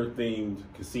drug dealer themed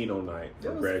casino night for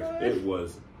It was Greg's. fun. It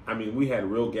was, I mean, we had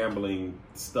real gambling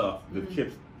stuff. The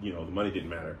chips, the money didn't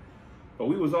matter. But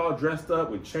we was all dressed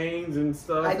up with chains and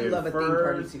stuff. I do and love a theme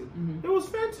party furs. too. It was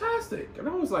fantastic. And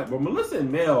I was like, well, Melissa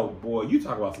and Mel, boy, you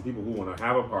talk about some people who want to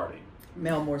have a party.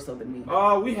 Mel more so than me.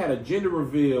 Oh, we had a gender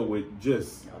reveal with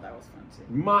just Oh, that was fun too.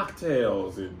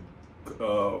 mocktails and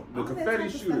the confetti that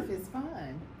type shooter. of stuff is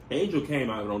fun. Angel came,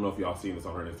 I don't know if y'all seen this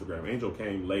on her Instagram. Angel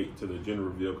came late to the gender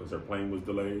reveal because her plane was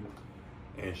delayed.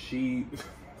 And she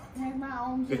I had my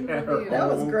own They gender had her reveal. That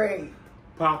was own great.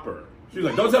 popper. She was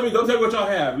like, don't tell me what y'all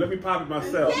have. Let me pop it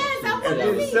myself. Yes, I And want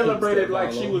then to celebrated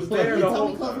like she was there He the told whole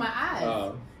me to close my time.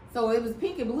 eyes. So it was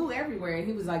pink and blue everywhere. And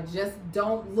he was like, just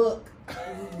don't look.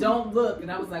 Don't look.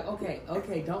 And I was like, okay,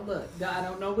 don't look. I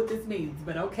don't know what this means,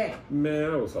 but okay.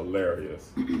 Man, that was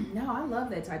hilarious. No, I love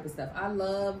that type of stuff. I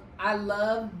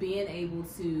love being able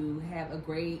to have a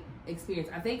great experience.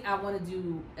 I think I want to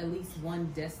do at least one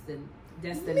destination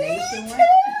one.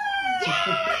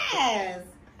 Yes!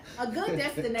 A good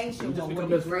destination You just one become would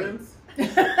best be great. friends?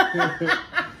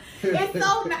 It's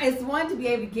so nice. It's one to be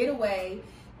able to get away,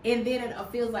 and then it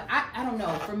feels like I don't know.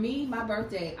 For me, my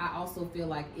birthday, I also feel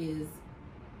like is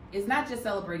not just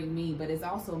celebrating me, but it's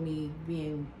also me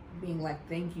being like,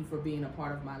 thank you for being a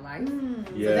part of my life.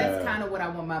 Yeah. So that's kind of what I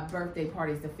want my birthday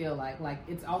parties to feel like. Like,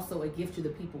 it's also a gift to the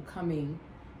people coming,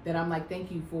 that I'm like,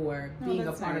 thank you for being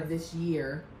a part of this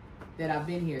year that I've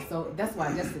been here. So that's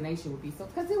why destination would be so,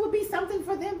 because it would be something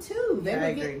for them too. They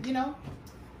would get,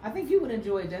 I think you would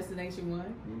enjoy destination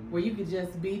one, where you could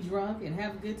just be drunk and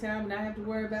have a good time and not have to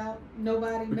worry about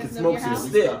nobody We messing could up your smoke some house.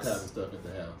 sticks. Stop having stuff at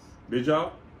the house. Did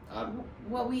y'all?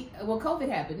 Well, COVID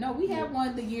happened. No, we had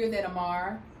one the year that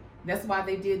Amar. That's why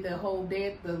they did the whole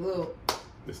dance, the little.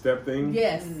 The step thing?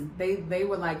 Yes, they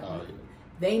were like,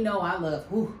 they know I love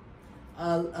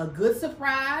a good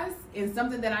surprise and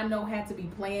something that I know had to be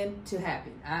planned to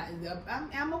happen.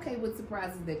 I'm okay with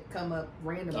surprises that come up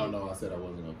randomly. Oh no, I said I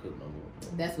wasn't gonna cook no more.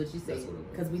 That's what you said, That's what it was.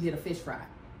 because we did a fish fry.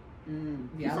 You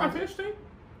fry fish thing?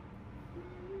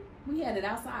 We had it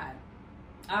outside.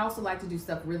 I also like to do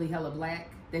stuff really hella black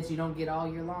that you don't get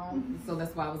all year long. So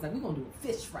that's why I was like, we're gonna do a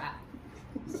fish fry.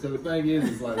 So the thing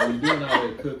is like when you're doing all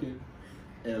that cooking,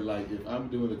 And like if I'm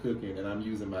doing the cooking and I'm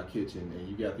using my kitchen and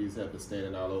you got these heifers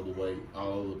standing all over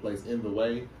the place in the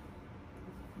way,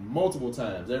 multiple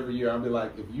times every year I'll be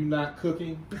like, if you're not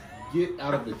cooking, get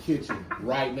out of the kitchen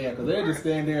right now, because they'll just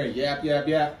stand there and yap yap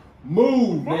yap.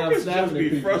 Move now, Marcus snapping just at be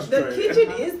people. frustrated. The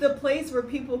kitchen is the place where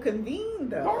people convene,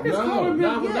 though. Marcus No, calling me.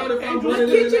 not if I'm The running in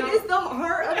and kitchen out. is the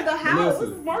heart of the house.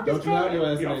 Listen, Marcus don't you have your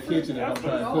ass in calling that me. kitchen if I'm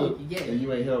trying to Oh, cook yeah. and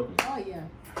you ain't helping. Oh yeah.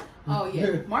 Oh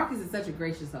yeah. Marcus is such a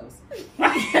gracious host.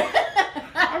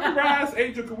 I remember I asked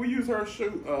Angel, could we use her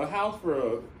house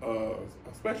for a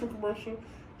special commercial?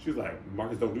 She was like,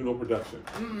 Marcus don't do no production.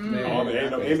 Man, Oh, there I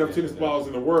ain't no can't stand tennis balls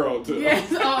in the world. To,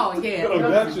 Yes. Oh yeah.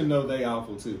 Production, though, they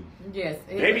awful too. Yes.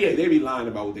 they be lying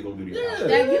about what they gonna do to your house.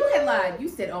 Now you had lied. You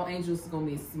said, "Oh, Angel's gonna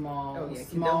be a small, Oh, yeah.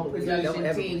 small Don't production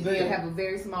ever team. believe You'll it. have a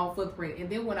very small footprint." And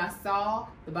then when I saw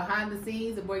the behind the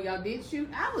scenes of where y'all did shoot,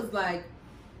 I was like,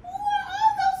 "Who are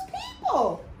all those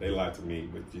people?" They lied to me,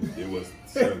 but it was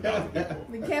 7,000 people.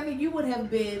 Like, Kevin, you would have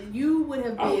been.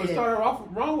 I would start off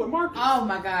wrong with Marcus. Oh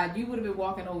my God, you would have been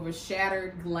walking over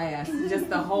shattered glass just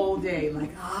the whole day.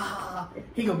 Like,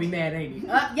 he gonna be mad, ain't he?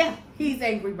 Yeah, he's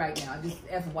angry right now. Just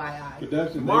FYI.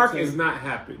 Production, Mark they is take not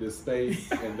happy. the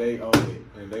space and they own it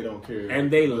and they don't care. And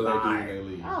they what do lie. when they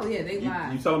leave. Oh yeah, they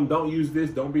lied. You tell them don't use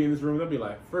this, don't be in this room. They'll be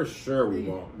like, for sure we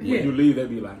won't. When Yeah. you leave, they'll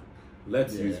be like,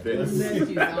 let's use Yeah. this. Let's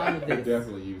use all of They're this.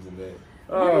 definitely using that.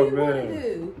 Oh What do you want to man,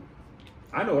 do?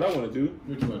 I know what I want to do.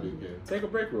 What you want to do, Kev? Take a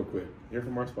break real quick. Hear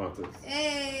from our sponsors.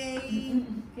 Hey,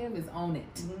 Kev is on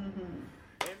it.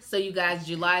 So you guys,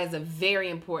 July is a very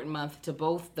important month to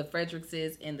both the Fredericks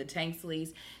and the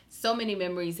Tanksleys. So many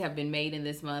memories have been made in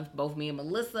this month. Both me and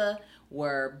Melissa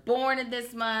were born in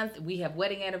this month. We have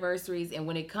wedding anniversaries. And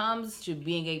when it comes to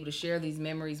being able to share these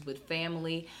memories with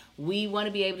family, we want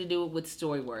to be able to do it with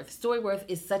Storyworth. Storyworth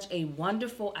is such a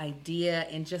wonderful idea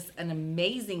and just an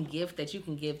amazing gift that you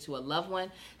can give to a loved one,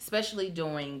 especially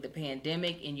during the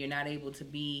pandemic and you're not able to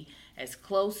be as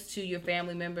close to your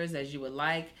family members as you would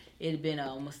like. It had been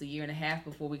almost a year and a half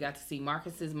before we got to see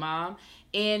Marcus's mom.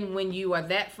 And when you are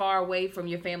that far away from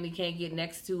your family, can't get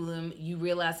next to them, you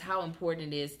realize how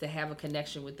important it is to have a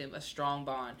connection with them, a strong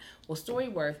bond. Well,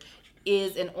 Storyworth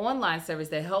is an online service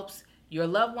that helps your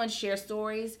loved ones share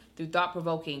stories through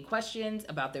thought-provoking questions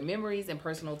about their memories and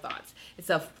personal thoughts.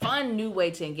 It's a fun new way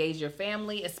to engage your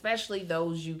family, especially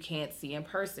those you can't see in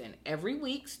person. Every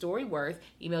week, Storyworth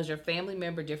emails your family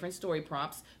member different story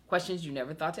prompts, questions you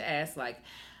never thought to ask, like,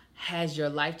 has your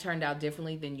life turned out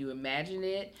differently than you imagined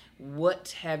it?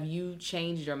 What have you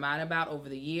changed your mind about over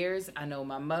the years? I know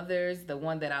my mother's, the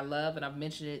one that I love, and I've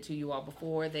mentioned it to you all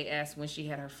before, they asked when she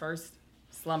had her first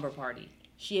slumber party.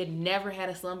 She had never had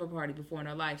a slumber party before in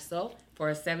her life. So for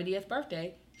her 70th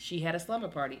birthday, she had a slumber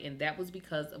party, and that was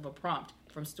because of a prompt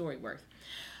from Storyworth.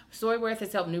 Storyworth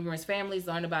has helped numerous families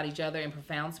learn about each other in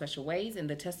profound, special ways, and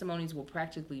the testimonies will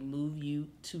practically move you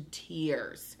to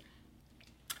tears.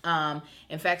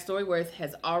 In fact, Storyworth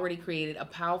has already created a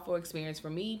powerful experience for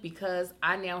me because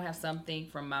I now have something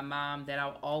from my mom that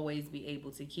I'll always be able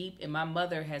to keep. And my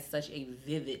mother has such a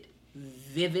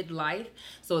vivid life.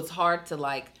 So it's hard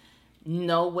to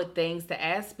know what things to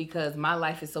ask because my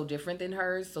life is so different than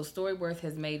hers. So Storyworth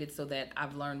has made it so that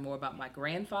I've learned more about my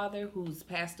grandfather who's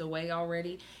passed away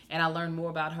already. And I learned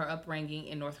more about her upbringing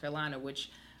in North Carolina,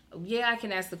 which I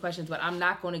can ask the questions, but I'm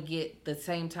not going to get the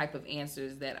same type of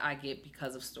answers that I get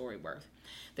because of Storyworth.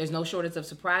 There's no shortage of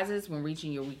surprises when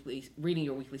reading your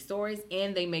weekly stories,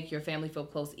 and they make your family feel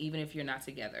close even if you're not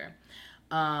together.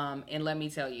 And let me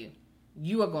tell you,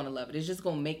 you are going to love it. It's just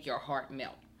going to make your heart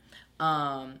melt.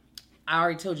 I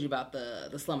already told you about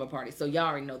the slumber party, so y'all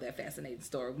already know that fascinating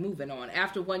story. Moving on.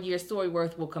 After 1 year,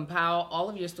 Storyworth will compile all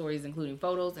of your stories, including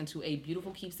photos, into a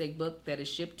beautiful keepsake book that is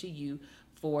shipped to you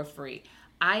for free.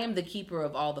 I am the keeper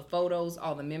of all the photos,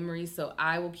 all the memories, so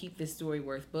I will keep this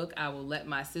Storyworth book. I will let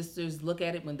my sisters look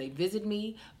at it when they visit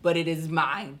me, but it is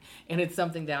mine, and it's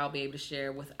something that I'll be able to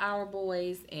share with our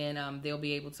boys, and they'll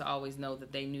be able to always know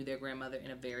that they knew their grandmother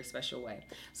in a very special way.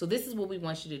 So this is what we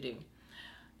want you to do.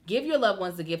 Give your loved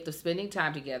ones the gift of spending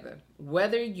time together,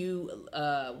 whether you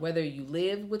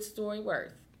live with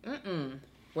Storyworth.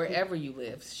 Wherever you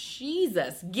live.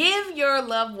 Jesus. Give your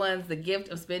loved ones the gift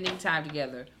of spending time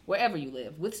together wherever you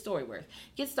live with Storyworth.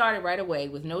 Get started right away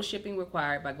with no shipping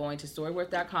required by going to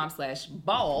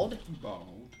storyworth.com/bald.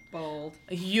 Bald.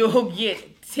 You'll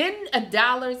get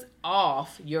 $10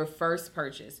 off your first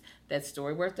purchase. That's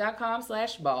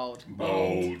storyworth.com/bald.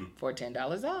 Bold. For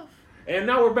 $10 off. And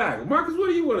now we're back. Marcus, what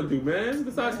do you want to do, man?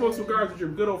 Besides smoke cigars with your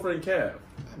good old friend Kev.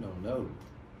 I don't know.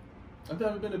 I've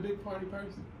never been a big party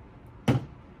person.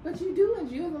 But you do,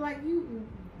 and you like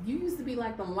You used to be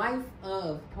like the life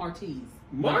of parties.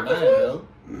 Marcus Mine, was? though.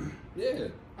 Yeah.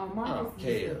 Oh, I Marcus don't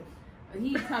used care. to.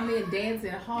 He come in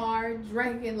dancing hard,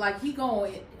 drinking like he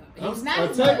going. He's not A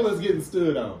as table much. is getting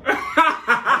stood on. He's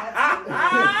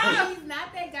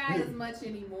not that guy as much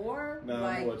anymore. Now I'm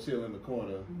like, more chill in the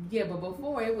corner. yeah, but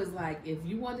before it was like if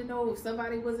you wanted to know if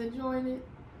somebody was enjoying it,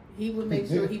 he would make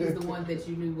sure he was the one that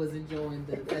you knew was enjoying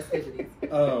the festivities. I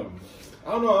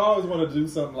don't know. I always want to do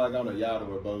something like on a yacht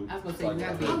or a boat. I was gonna say, Like you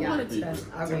gotta that. be a yacht.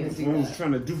 I want to That's do what I was that.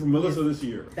 trying to do for Melissa this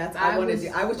year. That's I I want to was-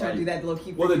 do. I was trying to do that low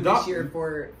key Well, for the you doc- this year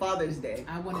for Father's Day.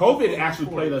 I wanted COVID to go actually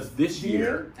for played it. us this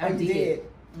year. I did.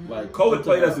 Like COVID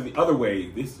played us in the other way.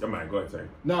 This, I might go ahead and say.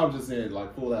 No, I'm just saying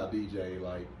like full out DJ,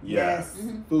 like Yeah. Yes.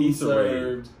 Mhm. food Easter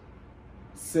served,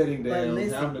 sitting But down,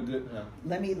 listen. having a good.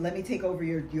 Let me take over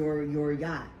your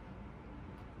yacht.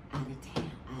 Out of town,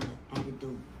 out of the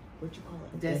what you call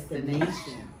it?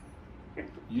 Destination.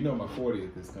 You know my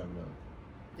 40th is coming up.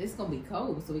 It's gonna be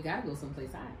cold, so we gotta go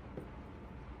someplace hot.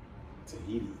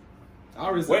 Tahiti. I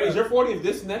already Wait, said is your 40th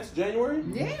this next January?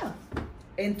 Yeah.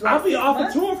 And I'll be off the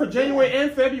months? tour for January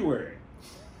and February.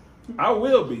 I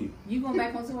will be. You going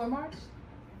back on tour in March?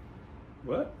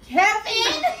 What?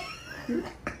 Kevin!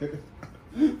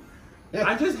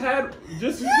 I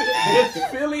just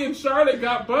Philly and Charlotte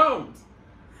got bumped.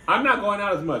 I'm not going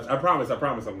out as much. I promise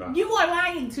I'm not. You are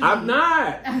lying to me. I'm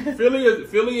not.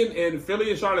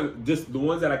 Philly and Charlotte, just the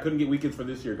ones that I couldn't get weekends for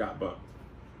this year got bumped.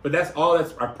 But that's all. I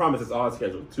promise. That's all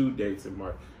scheduled. 2 dates in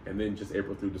March, and then just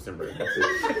April through December. That's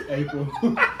it. April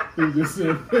through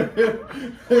December.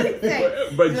 What did he say?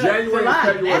 But January, July,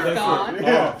 February, that's that's gone. it.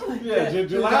 Yeah, Oh. yeah.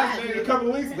 July, in a couple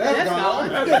of weeks, That's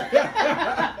that's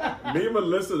gone. Me and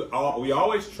Melissa, we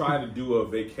always try to do a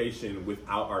vacation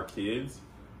without our kids.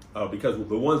 Because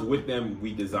the ones with them,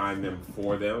 we design them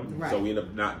for them. Right. So we end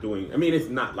up not doing. I mean, it's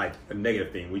not like a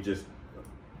negative thing. We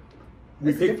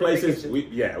pick different places.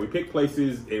 vacation. We pick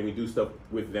places and we do stuff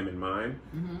with them in mind.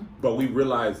 Mm-hmm. But we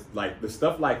realize like the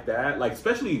stuff like that, like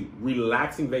especially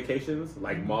relaxing vacations,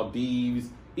 like Mm-hmm. Maldives,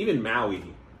 even Maui.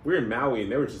 We were in Maui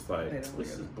and they were just like, They don't this like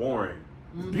is it. boring.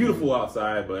 It's Mhm. beautiful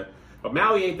outside, but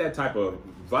Maui ain't that type of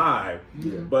vibe.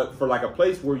 Yeah. But for like a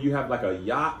place where you have like a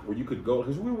yacht where you could go,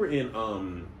 because we were in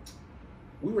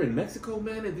Mexico,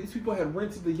 man, and these people had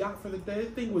rented the yacht for the day.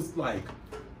 The thing was like,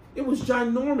 it was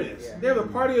ginormous. Yeah. They're the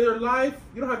party of their life.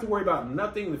 You don't have to worry about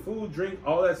nothing. The food, drink,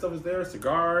 all that stuff is there.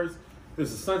 Cigars.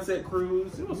 There's a sunset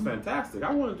cruise. It was fantastic.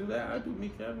 I want to do that. I do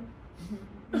meet Kevin.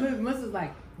 Melissa's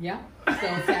like, yeah. So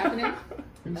it's happening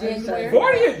in January.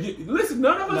 40. Listen,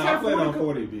 none of us No, I have plan on 40.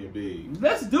 40 being big.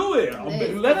 Let's do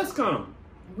it. Let us come.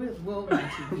 We'll let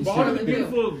you. We Ball in surely the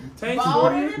will. beautiful tanks. Ball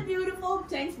in 40th. the beautiful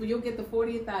tanks, but you'll get the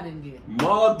 40th I didn't get.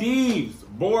 Maldives,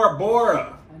 Bora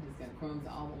Bora. I just got crumbs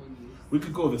all on you. We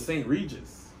could go to St.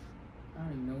 Regis. I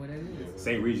don't even know what that is.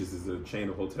 St. Regis is a chain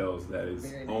of hotels that is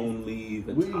Very nice. only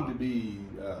the We top. need to be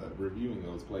reviewing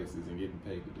those places and getting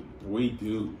paid to do it. We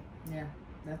do. Yeah,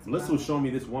 that's Melissa wild. was showing me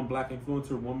this one black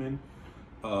influencer woman.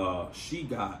 She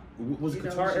got, was it You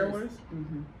know Qatar who she is? Airways?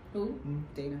 Mm-hmm. Who?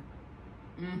 Dana.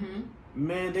 Mm-hmm.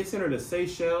 Man, they sent her to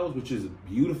Seychelles, which is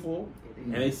beautiful.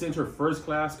 And they sent her first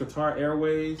class Qatar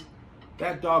Airways.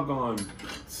 That doggone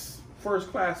first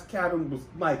class cabin was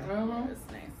like, Uh-huh.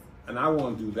 That's nice. and I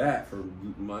want to do that for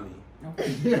money.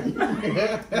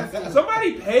 Okay.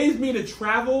 Somebody pays me to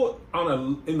travel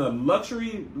in a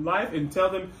luxury life and tell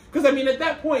them, because I mean at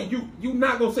that point you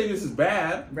not gonna say this is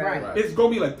bad. Right. Right. It's gonna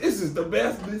be like this is the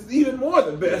best. This is even more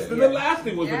the best than the last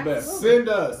thing was Yeah. the best. Send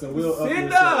us and we'll up Send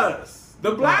your us.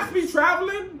 The blacks be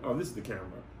traveling. Oh, this is the camera.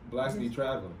 Blacks be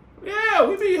traveling. Yeah,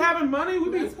 we be having money. We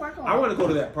be. Let's work on I it. want to go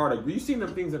to that part of. You seen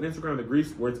them things on Instagram, the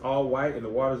Greece where it's all white and the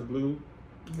water's blue?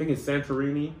 I think it's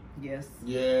Santorini. Yes.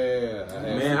 Yeah.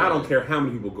 Man, I don't care how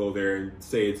many people go there and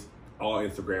say it's all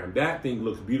Instagram. That thing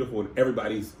looks beautiful and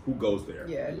everybody's who goes there.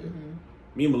 Yeah. Mm-hmm.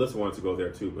 Me and Melissa wanted to go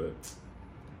there too, but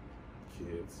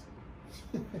kids.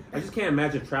 I just can't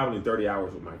imagine traveling 30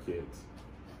 hours with my kids.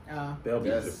 They'll be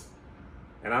Yes. just.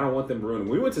 And I don't want them ruining.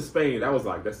 When we went to Spain, that was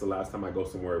like, that's the last time I go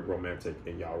somewhere romantic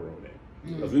and y'all ruin it.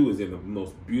 Because we was in the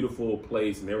most beautiful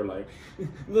place and they were like,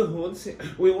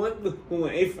 we want the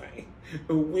Wi-Fi.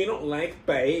 We don't like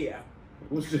paella.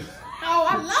 It was just, Oh,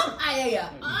 I love paella.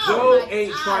 Joe my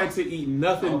ain't God. trying to eat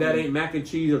nothing that ain't mac and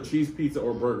cheese or cheese pizza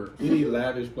or burger. Any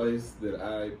lavish place that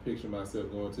I picture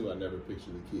myself going to, I never picture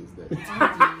the kids there.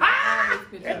 I always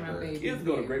picture my babies Kids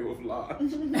going there. great with lodge.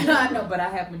 I know, but I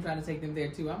have been trying to take them there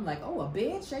too. I'm like, oh, a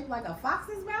bed shaped like a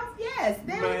fox's mouth? Yes,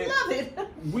 they would Man. love it.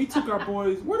 We took our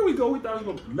boys, where do we go? We thought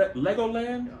we would go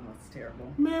Legoland. Oh, it's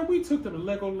terrible. Man, we took them to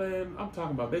Legoland. I'm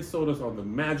talking about they sold us on the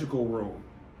magical room.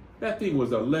 That thing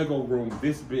was a Lego room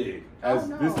this big as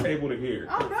this table to here.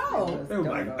 Oh no! They were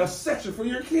like a section for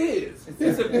your kids.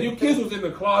 Your kids was in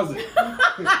the closet.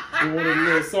 In one of the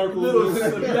little circles.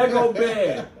 Little Lego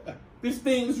bed. This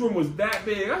room was that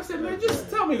big. I said, man, just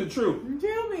tell me the truth.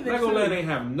 Tell me the Legoland truth. ain't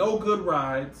have no good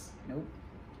rides. Nope.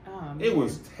 Oh, It man.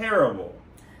 was terrible.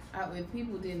 If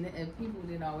people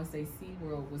didn't always say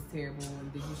SeaWorld was terrible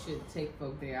and that you should take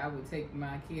folk there, I would take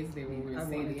my kids there when we were I in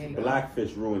San wanted to Diego.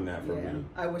 Blackfish ruined that for Yeah. me.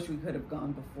 I wish we could have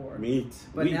gone before.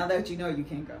 But now that you know, you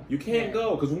can't go. you can't Yeah.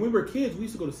 go because when we were kids, we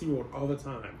used to go to SeaWorld all the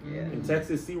time. Yeah. In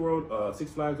Texas, SeaWorld,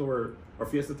 Six Flags or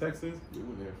Fiesta, Texas. We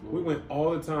went there. We went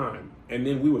all the time, and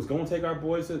then we was gonna take our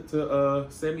boys to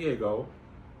San Diego,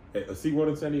 at SeaWorld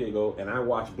in San Diego, and I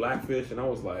watched Blackfish, and I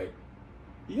was like,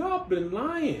 y'all been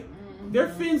lying. Their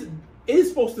fins is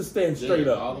supposed to stand straight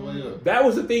up. all the way up. That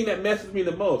was the thing that messed with me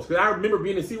the most. Because I remember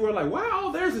being in SeaWorld like, wow,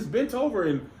 all theirs is bent over.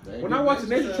 And They ain't when I been watch the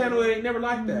Nature Nature Channel, it ain't never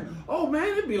like that. Oh, man,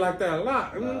 it'd be like that a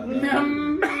lot.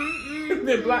 Then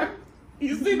Black,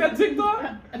 you see that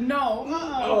TikTok? No.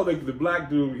 Oh, the black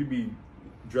dude, he be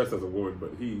dressed as a woman,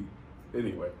 but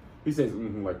anyway, he says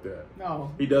like that.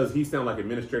 No. He does, he sound like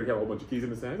administrator, he have a whole bunch of keys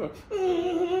in his hand. He's like,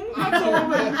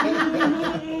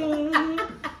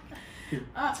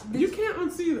 you can't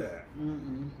unsee that.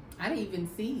 I didn't even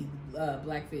see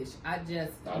Blackfish. I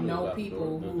just I knew know about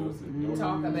people the who dorsal-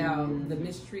 talk about the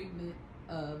mistreatment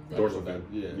of the Dorsal About-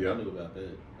 fin. Yeah, Yeah. I knew about that.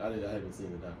 I haven't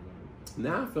seen the documentary.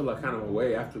 Now I feel like kind of a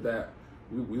way after that.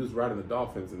 We was riding the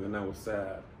dolphins, and then that was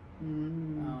sad.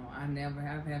 Oh, I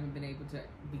haven't been able to,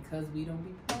 because we don't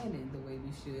be planning the way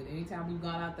we should. Anytime we've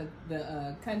gone out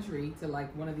the country to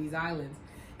like one of these islands,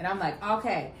 and I'm like,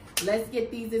 okay, let's get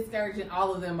these excursions.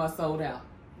 All of them are sold out.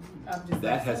 I'm just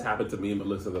That like, has happened to me and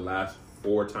Melissa the last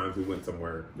 4 times we went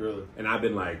somewhere. Really? And I've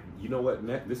been like, you know what,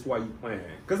 this is why you plan.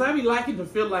 Because I be liking to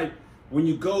feel like when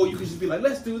you go, you can just be like,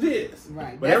 let's do this.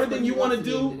 Right. But That's everything what you want to be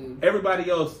able to do, do. everybody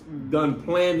else done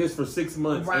planned this for 6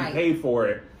 months and Right. paid for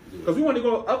it. Because we wanted to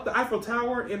go up the Eiffel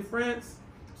Tower in France.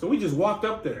 So we just walked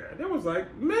up there. And it was like,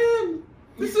 man,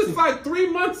 this is like 3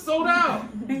 months sold out.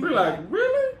 We're like,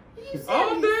 really?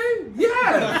 All day?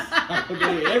 Yes.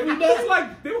 Every day? It's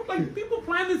like, they were like, people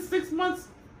planned this 6 months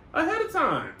ahead of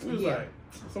time. It was Yeah. like,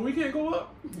 so we can't go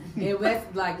up? It was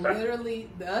like literally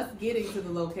us getting to the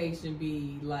location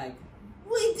be like,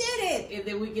 we did it, and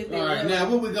then we get there. All right, now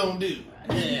what we gonna do?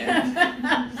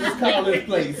 Yeah. Let's call this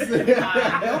place.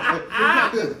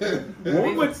 When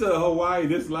we went to Hawaii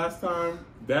this last time,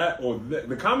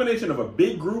 the combination of a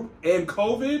big group and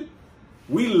COVID,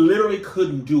 we literally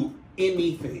couldn't do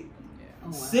anything. Oh,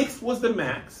 wow. 6 was the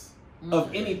max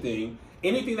of anything.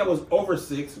 Anything that was over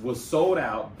 6 was sold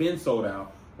out, been sold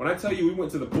out. When I tell you we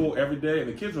went to the pool every day and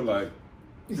the kids were like,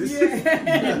 this is...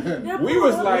 We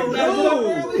was like,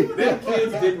 dude, them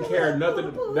kids didn't care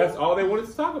nothing. That's all they wanted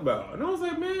to talk about. And I was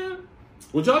like, man,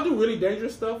 would y'all do really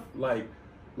dangerous stuff? Like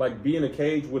be in a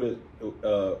cage with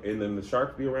and then the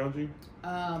sharks be around you?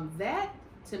 That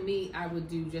to me, I would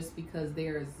do just because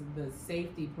there's the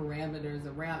safety parameters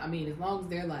around. I mean, as long as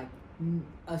they're like,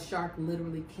 a shark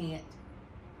literally can't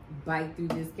bite through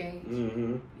this cage.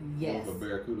 Mm-hmm. Yes. If a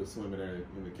barracuda swimming there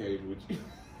in the cage with you.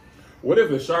 What if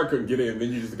the shark couldn't get in,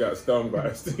 then you just got stung by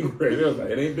a stingray? They was like,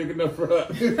 it ain't big enough for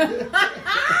us. I'd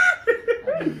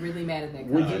be really mad at that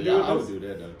guy. Would you do I this? would do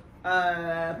that though.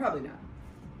 Probably not.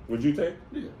 Would you take?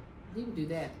 Yeah. He would do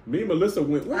that. Me and Melissa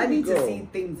went, where I did we need go? to see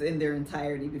things in their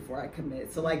entirety before I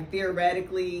commit. So, like,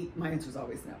 theoretically, my answer is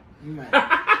always no. Right.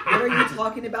 What are you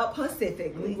talking about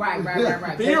specifically? Right.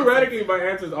 Theoretically, my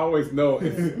answer is always no.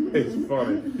 It's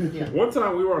funny. Yeah. One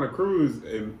time we were on a cruise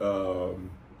in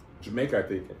Jamaica, I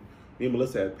think. Me and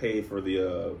Melissa had paid for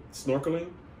the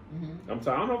snorkeling. Mm-hmm. I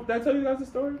don't know. Did I tell you guys the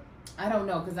story? I don't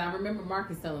know, because I remember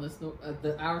Marcus telling us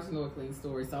our snorkeling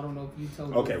story, so I don't know if you told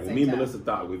me. Okay, at the well, same me and time. Melissa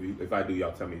thought if I do,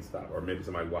 y'all tell me to stop, or maybe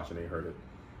somebody watching ain't heard it.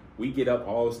 We get up,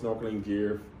 all the snorkeling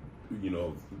gear,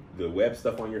 the web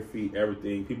stuff on your feet,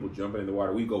 everything. People jumping in the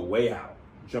water. We go way out,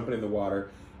 jumping in the water.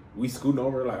 We scooting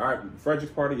over, like, all right,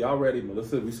 Frederick's party, y'all ready?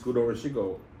 Melissa, we scoot over, and she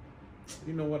go,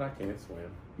 you know what? I can't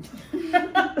swim.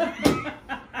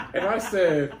 And I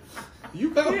said,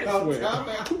 you can't swim.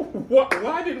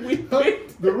 Why did we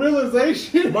pick The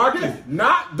realization, Marcus?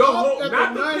 Not the whole, At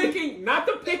not the the night. picking, not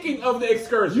the picking of the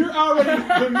excursion. You're already,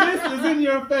 the mist is in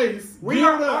your face. We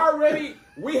are already.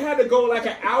 We had to go like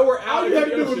an hour out All of you had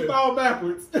the to do was ocean. fall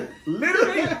backwards.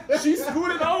 Literally, she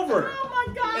scooted over Oh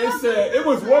my God. and said it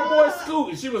was one more scoot,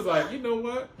 and she was like, "You know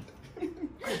what?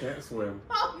 I can't swim."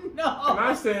 Oh And no.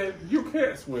 I said, "You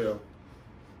can't swim."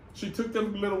 She took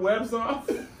them little webs off.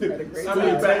 Had a great I I mean,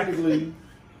 mean, time. technically,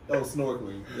 that was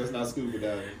snorkeling. That's not scuba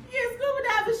diving. Yeah, scuba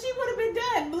diving, she would have been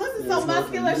done. Melissa Melissa's so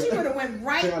muscular, she would have went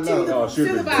right I to know. the, Oh, she to the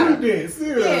would've bottom.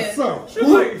 Serious. Yeah. She was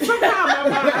like, somehow my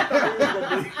mind thought it was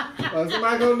gonna be.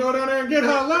 Somebody gonna go down there and get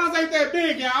her. Lungs ain't that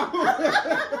big, y'all.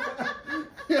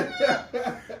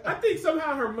 I think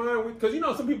somehow her mind, because you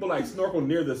know some people like snorkel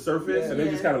near the surface and they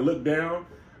just kind of look down.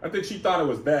 I think she thought it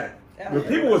was that. When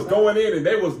people was going in and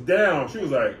they was down, she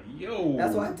was like, "Yo."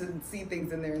 That's why I didn't see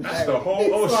things in there. That's the whole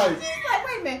It's ocean. like, She's like,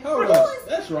 wait a minute. hold Who up. is,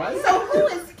 That's right. so who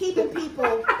is keeping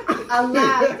people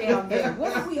alive down there?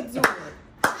 What are we doing?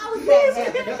 How is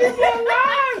that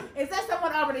happening? Is that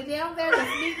someone already down there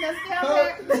that's meeting us down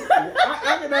there?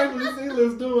 I can actually see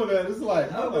Liz doing that. It's like,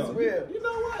 That hold was on. real. You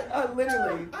know what?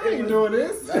 Literally. I ain't doing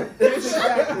this.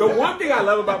 The one thing I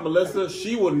love about Melissa,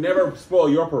 she will never spoil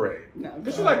your parade. No,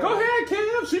 Cause she's like, go ahead,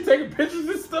 Cam. She taking pictures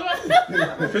and stuff.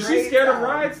 Cause she's Great scared of time.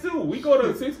 rides too. We go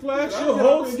to Six Flags, she'll Get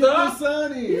hold up and get stuff. the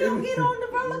sun in. You don't get on the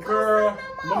roller coaster Girl,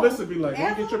 no more. Melissa be like,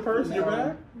 "Can you get your purse, your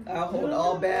bag?" I'll hold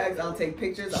all bags. I'll take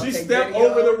pictures. I'll She take step video.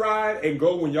 over the ride and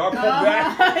go when y'all come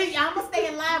back. I'm gonna stay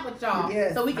in line with y'all,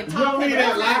 Yes. so we can You talk. don't need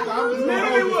that laughter. I'm just Literally,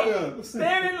 gonna look, hold your stuff.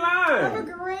 stand in Have a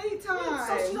line. great time.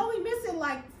 So she's only missing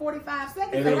like 45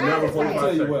 seconds. And to they ride never this I'll thing.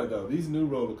 tell you what though, these new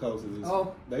roller coasters,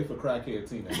 they for crackhead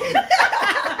teenagers.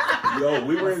 Yo,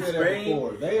 we were in I said that Spain.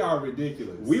 before. They are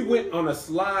ridiculous. We went on a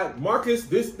slide. Marcus,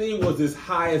 this thing was as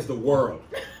high as the world.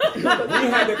 We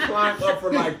had to climb up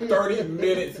for like 30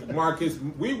 minutes, Marcus.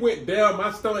 We went down.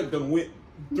 My stomach done went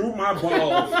through my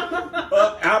balls,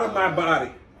 up out of my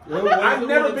body. I've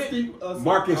never been,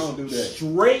 Marcus, I don't do that.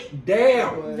 straight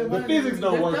down. The physics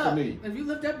don't work for me. If you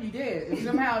lift up, you dead. If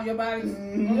somehow your body's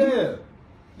Yeah.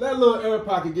 That little air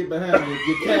pocket get behind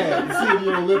your calf and see if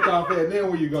you don't lift off that. Then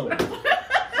where you going?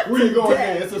 Where you going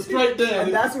there? It's a straight down.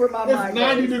 And that's where my It's mind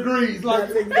 90 goes. degrees. Like,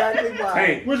 That's exactly why.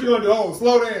 Hey, what you gonna do? Oh,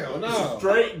 slow down. No.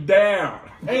 straight down.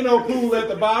 Ain't no pool at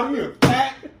the bottom. You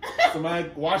pack. Somebody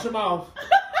wash them off.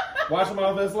 Wash them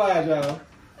off and slide, y'all.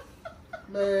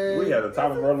 Man. We at the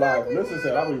top of her life. Listen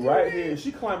said, I'll be right here.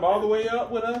 She climbed all the way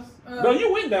up with us. No,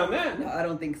 you went down that. No, I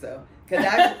don't think so.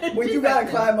 Because when you gotta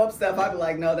climb up stuff, I'd be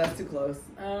like, no, that's too close.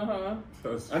 Uh-huh.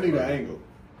 I need an angle.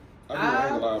 I need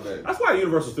an angle out there. That's why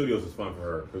Universal Studios is fun for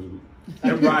her. Because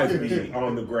them rides be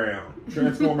on the ground.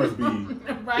 Transformers be,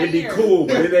 Right it be here. cool,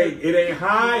 but it ain't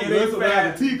high, it ain't Listen about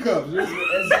fat. the teacups.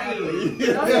 Exactly.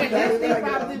 Okay, Disney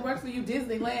probably works for you,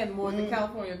 Disneyland, more than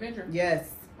California Adventure. Yes.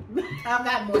 I've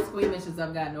gotten more squeamish as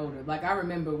I've gotten older. Like, I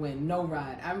remember when no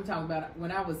ride. I'm talking about when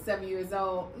I was 7 years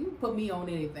old. You put me on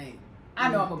anything. I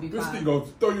know I'm going to be This fine. thing gonna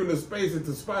throw you into space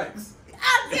into spikes.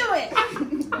 I'll do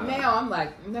it. Now I'm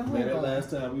like, no, Man, that hold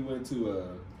last time we went to,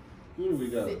 where did we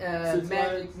go? Six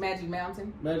Flags? Magic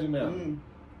Mountain. Magic Mountain.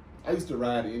 I used to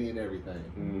ride any and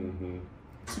everything.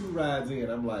 2 rides in,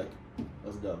 I'm like,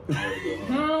 let's go. I'm ready to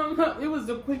go home. It was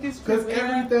the quickest trip Because we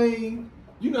had. everything,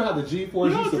 you know how the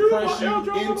G-force Y'all used to drove press all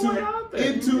the way you out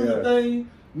there. into Yeah. the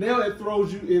thing. Now it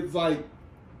throws you, it's like,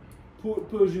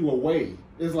 pulls you away.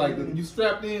 It's like you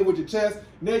strapped in with your chest.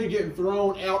 Now you're getting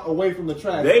thrown out away from the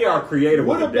track. They are creative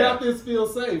What with the about death. this feel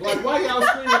safe? Like, why y'all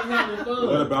screaming and having fun?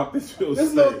 What about this feels This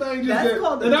safe? little thing just That's get,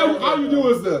 called the and all donut, you do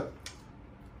is the.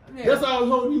 Yeah. That's all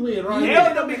holding you in, right?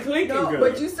 Yeah, it don't be clinking No, good.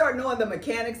 but you start knowing the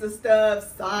mechanics of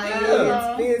stuff, science,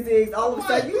 Yeah. physics, all of a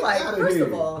sudden you like, Outta first here.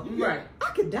 of all, Right. I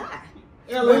could die.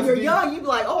 LSD. When you're young, you be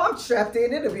like, oh, I'm strapped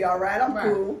in, it'll be all right, I'm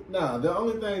Right. cool. Nah, the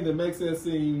only thing that makes that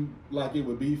seem like it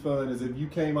would be fun is if you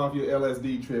came off your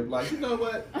LSD trip, like, you know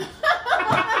what?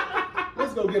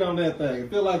 Let's go get on that thing.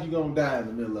 Feel like you're gonna die in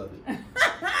the middle of it.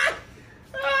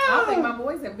 I don't think my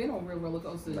boys have been on real roller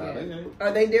coasters Nah, yet. they ain't.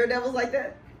 Are they daredevils like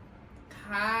that?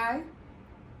 Kai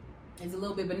is a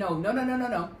little bit, but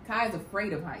no. Kai is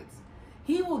afraid of heights.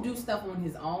 He will do stuff on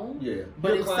his own. Yeah,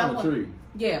 But he'll if climb someone- a tree.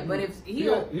 Yeah, but if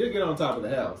He'll get on top of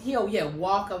the house. he'll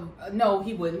walk no,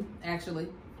 he wouldn't actually.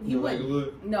 He You think wouldn't. he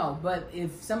would? No, but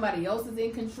if somebody else is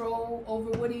in control over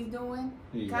what he's doing,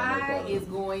 He ain't got no Kai problem. is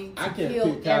going to I can't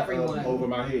kill pick Kai up everyone. over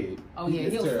my head. Oh yeah, He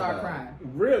he'll gets start terrified.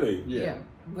 crying. Really? Yeah.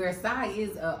 Where Sai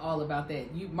is all about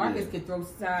that. Marcus Yeah. could throw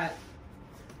Sai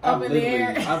up in the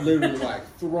air. I've literally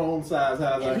like thrown size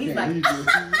high as I And he's can. like-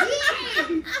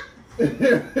 He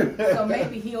just- So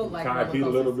maybe he'll like Kai roller Pete a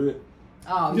little coasters.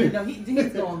 Oh, bit. Oh, you know, he's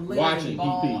going to literally Watching,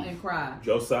 bawl he and cry.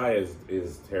 Josiah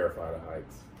is terrified of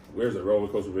heights. Where's the roller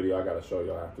coaster video? I gotta show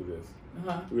y'all after this.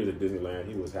 Uh-huh. We was at Disneyland.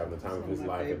 He was having the time of his my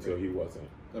life favorite. until he wasn't.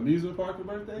 Amusement park for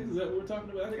birthdays? Is that what we're talking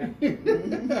about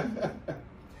here?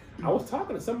 I was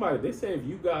talking to somebody. They said if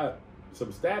you got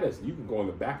some status, you can go in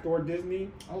the back door Disney.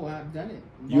 Oh, I've done it.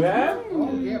 You have?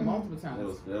 Oh, yeah, multiple times.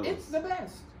 That was- It's the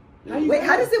best. Wait,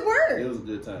 how does it work? It was a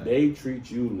good time. They treat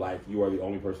you like you are the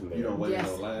only person there. You don't wait in Yes,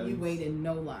 no lines. you wait in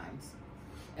no lines.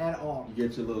 at all. You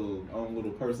get your own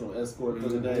little personal escort for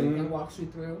the day. And walks you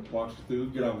through. Walks you through.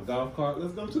 Get on the golf cart.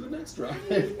 Let's go to the next drive.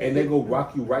 And they go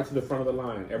rock you right to the front of the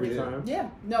line every time. Yeah.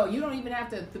 No, you don't even have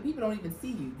to. The people don't even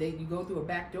see you. You go through a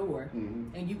back door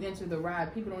Mm-hmm. and you enter the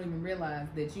ride. People don't even realize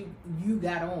that you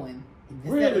got on.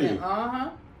 Really?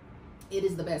 It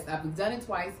is the best. I've done it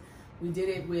twice. We did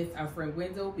it with our friend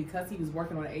Wendell because he was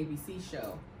working on an ABC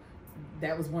show.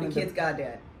 That was one The of Kids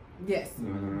Goddad. Yes,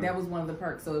 Mhm. that was one of the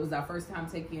perks. So it was our first time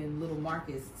taking little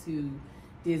Marcus to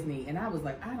Disney, and I was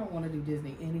like, I don't want to do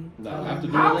Disney No, I have to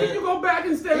do How it. can you go back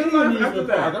and stay in Any line after amusement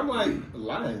park, that? I'm like,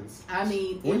 Lions. I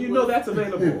mean, When it you was know that's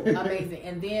available. amazing.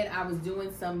 And then I was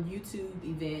doing some YouTube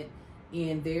event,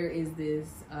 and there is this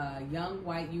young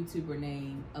white YouTuber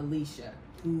named Alicia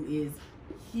who is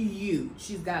huge.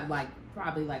 She's got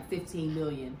probably 15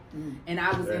 million, and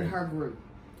I was in Dang. her group.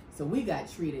 So we got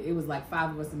treated. It was like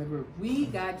 5 of us in the group. We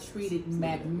got treated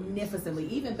magnificently,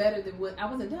 even better than what I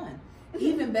wasn't done.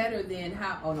 Even better than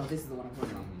how. Oh no, this is the one I'm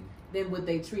putting on. Than what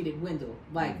they treated Wendell.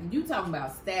 Like you talking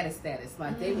about status.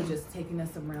 Like they were just taking us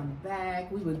around the back.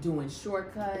 We were doing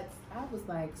shortcuts. I was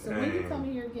like, so when you Dang.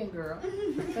 coming here again, girl?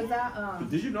 Because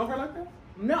Did you know her like that?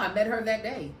 no, I met her that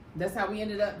day. That's how we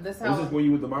ended up. That's Was how. this when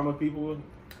you with the mama people?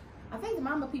 I think the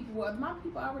mama people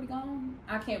already gone.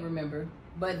 I can't remember,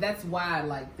 but that's why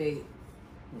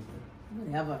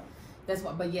whatever. That's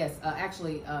why. But yes,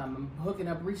 actually, I'm hooking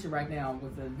up Risha right now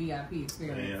with the VIP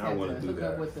experience. Man, I Had wanna to do hook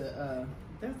that. up with the.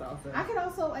 That's awesome. I could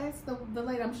also ask the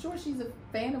lady. I'm sure she's a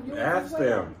fan of yours. Ask as well.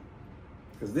 them.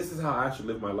 Because this is how I should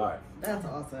live my life. That's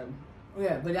awesome.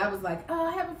 Yeah, but I was like,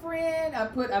 I have a friend. I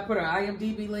put her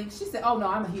IMDb link. She said, oh no,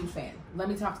 I'm a huge fan. Let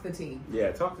me talk to the team.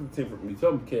 Yeah, talk to the team for me.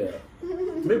 Tell them care.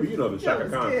 Maybe you know the Shaka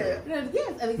was Khan good. thing.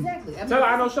 Yes, exactly. Tell her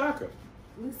I know Shaka.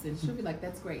 Listen, she'll be like,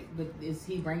 that's great, but is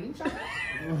he bringing Shaka?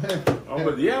 Oh,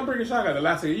 but yeah, I'm bringing Shaka. The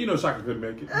last thing you know, Shaka couldn't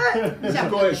make it. Shaka.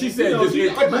 Go ahead. She said, I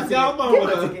just got my Give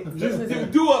my one. ticket.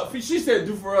 just do up. She said,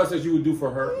 do for us as you would do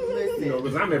for her. Listen. You know,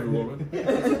 because I'm every woman.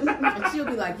 And she'll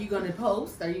be like, you gonna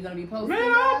post? Are you gonna be posting?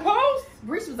 Man, I'll post.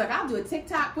 Breach was like, I'll do a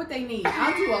TikTok. What they need?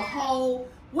 I'll do a whole.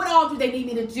 What all do they need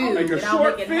me to do? I'll make a And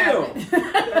short make it film.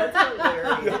 happen. That's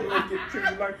hilarious. Get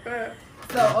treated like that.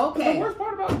 So But okay, the worst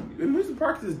part about amusement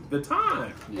parks is the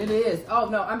time. it is. Oh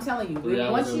no, I'm telling you. 3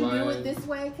 hours Once in you do line. it this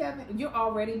way, Kevin, you're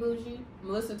already bougie.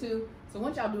 Melissa too. So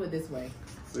once y'all do it this way,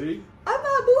 See? I'm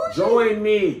not bougie. Join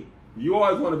me. You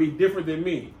always want to be different than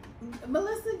me.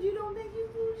 Melissa, you don't think you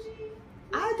bougie?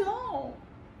 I don't.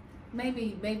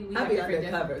 Maybe we I'll have be different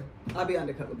undercover. I'll be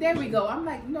undercover. There we go. I'm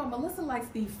like, no, Melissa likes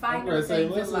the I'm finer gonna say,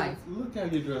 things in life. look how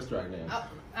you're dressed right now.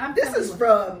 I'm This telling is you.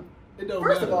 from. It don't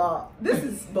First matter. of all, this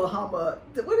is Bahama.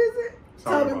 What is it?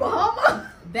 Tommy Tommy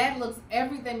Bahama. That looks,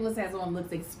 everything Melissa has on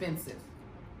looks expensive.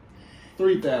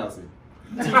 3,000.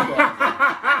 That's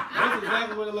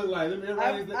exactly what it looked like. Let me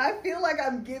write it. I feel like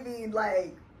I'm giving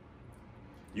like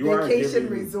You are vacation giving-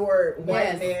 resort white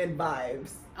Yes. man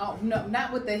vibes. Oh no,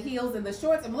 not with the heels and the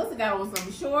shorts. And Melissa got on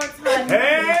some shorts, honey.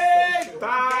 Hey, They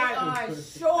thigh. are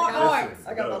Listen. shorts.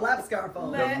 I got my lap scarf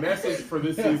on. The Man. message for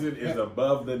this season is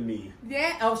above the knee.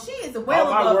 Yeah. Oh, she is well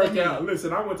All my above the workout. knee.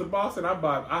 Listen, I went to Boston.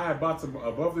 I had bought some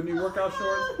above the knee workout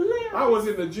shorts. I was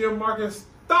in the gym, Marcus,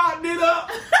 thought it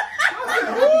up.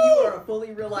 Kevin, you are a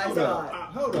fully realized Hold up.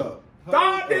 thought. Hold up.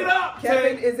 Thought it up.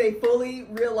 Kevin Tay. is a fully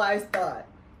realized thought.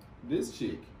 This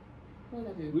chick, What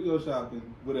I do? we go shopping,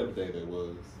 whatever day that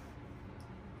was.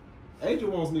 Angel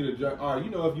wants me to dress. All right, you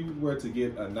know, if you were to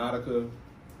get a Nautica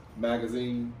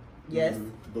magazine, Yes.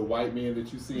 the white man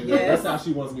that you see in Yes. there, that's how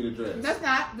she wants me to dress. That's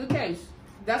not the case.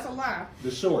 That's a lie.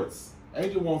 The shorts.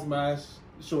 Angel wants my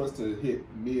shorts to hit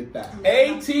mid-thigh.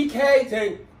 ATK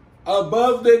tank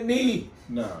above the knee.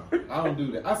 No, I don't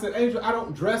do that. I said, Angel, I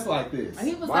don't dress like this. And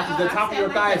he was Watch like, the I top of your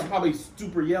stand thigh like is that. probably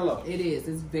super yellow. It is.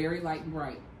 It's very light and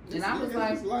bright. And I was It's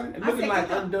like, And I looking said, like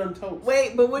 "Come on." undone toast.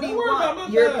 Wait, but what do Don't you worry about want?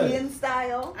 my European bag.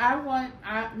 style?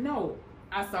 no.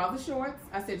 I saw the shorts.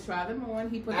 I said, try them on.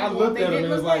 He put them I on. looked They at him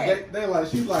didn't and was look like, bad. they like,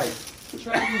 she's like,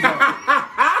 try these on.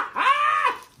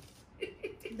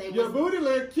 They Your was, booty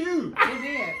look cute. they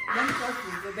did. Them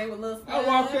shorts, they were little. I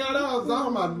walked out, I was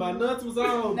on, my nuts was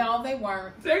on. No, they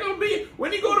weren't. They're gonna be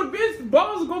when you go to business,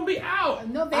 balls are gonna be out.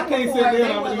 No, they I were can't for, sit they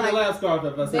down, I'm were gonna need a like, lap scarf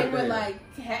if I they sit were down. like,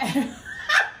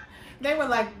 they were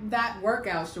like not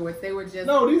workout shorts. They were just.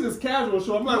 No, these is casual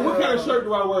shorts. I'm like, what kind of shirt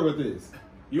do I wear with this?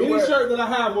 You Any wear- shirt that I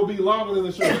have will be longer than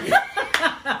the shirt.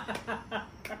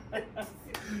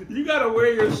 You gotta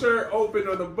wear your shirt open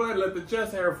on the butt, let the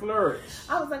chest hair flourish.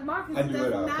 I was like, Marcus, I it do does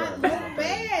it all the not time. look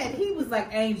bad. He was like,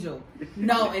 Angel.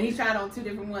 No, and he tried on 2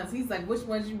 different ones. He's like, which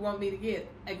ones you want me to get?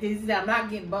 And he said, I'm not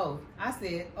getting both. I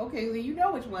said, okay, then you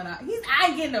know which one. I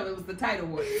ain't getting them. It was the tighter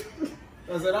one.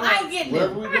 I said, I ain't getting where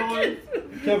it. we going?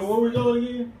 Kevin, where we going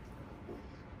again?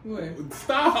 Where?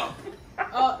 Stop.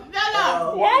 Oh,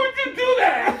 no. Why would you do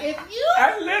that? If you,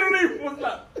 I literally was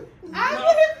like, I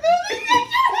would have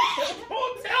literally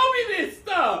don't tell me this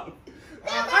stuff.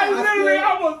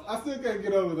 I still can't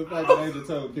get over the fact that Angel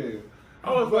told Kev.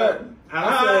 I was But like,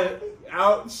 I said,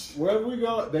 ouch. wherever we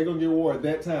go, they're gonna get worn at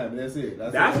that time. That's it.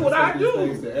 That's what I do.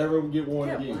 Things to ever get worn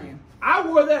Kept again. playing. I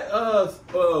wore that,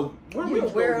 where You we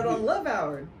would wear it supposed on to Love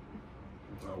Hour.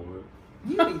 be? I would.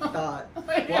 You be thought.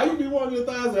 Why you be wanting your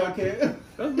thighs out, Kev?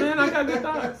 Man, I got good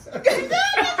thighs.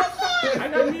 I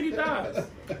got meaty thighs.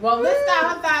 Well, let's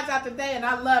start her thighs out today, and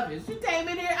I love it. She came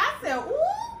in here, I said,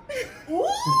 ooh, ooh.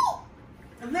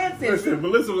 And then said, Listen,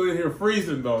 Melissa was in here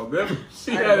freezing though. Then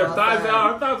she I had her know thighs that.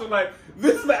 out. Her thighs were like,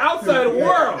 this is the outside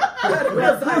world.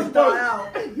 Out.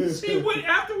 She went,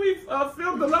 after we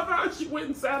filmed the Love Hour, she went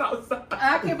and sat outside.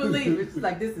 I can't believe it. She's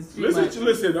like, this is too much.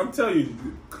 Listen, I'm telling you,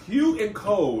 cute and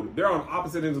cold, they're on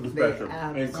opposite ends of the They spectrum. And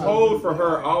absolutely cold for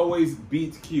her are. always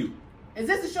beats cute. Is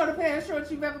this the shortest pair of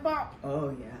shorts you've ever bought? Oh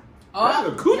yeah. That's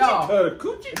a coochie y'all. cutter,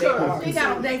 coochie They cutter. are. She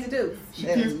got on Daisy Dukes. She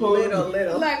keeps pulling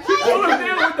little. Like, She pulling what? her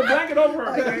down with the blanket over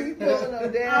her Like, face. keep pulling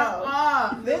them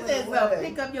down. This is What?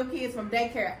 pick up your kids from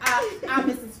daycare. I'm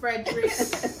Mrs. Frederick.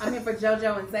 I'm here for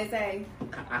JoJo and Say Say.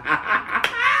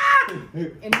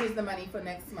 And here's the money for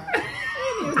next month.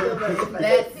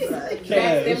 That's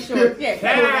them shorts. Yeah,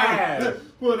 Cash.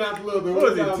 Pull out the little bit.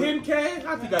 What is it, 10K?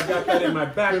 I think I got that in my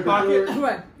back pocket.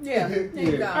 Right. Yeah. There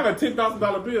you go. I got a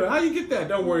 $10,000 bill. How you get that?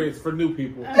 Don't worry, it's for new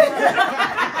people.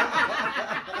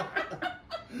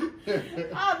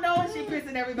 Oh no, she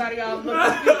pissing everybody off. Look,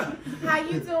 how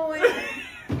you doing?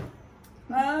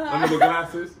 Under the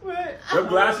glasses. What? Them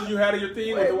glasses you had in your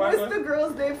thing with the Wait, white what's one? the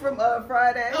girl's name from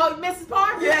Friday? Oh, Mrs.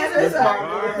 Parker? Yes, Miss Miss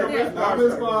Parker. Yeah.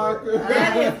 Miss Parker.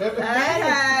 That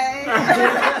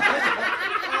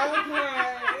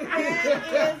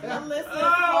is Melissa's Oh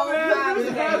whole man, time this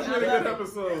today. was a really I love good it.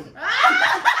 episode.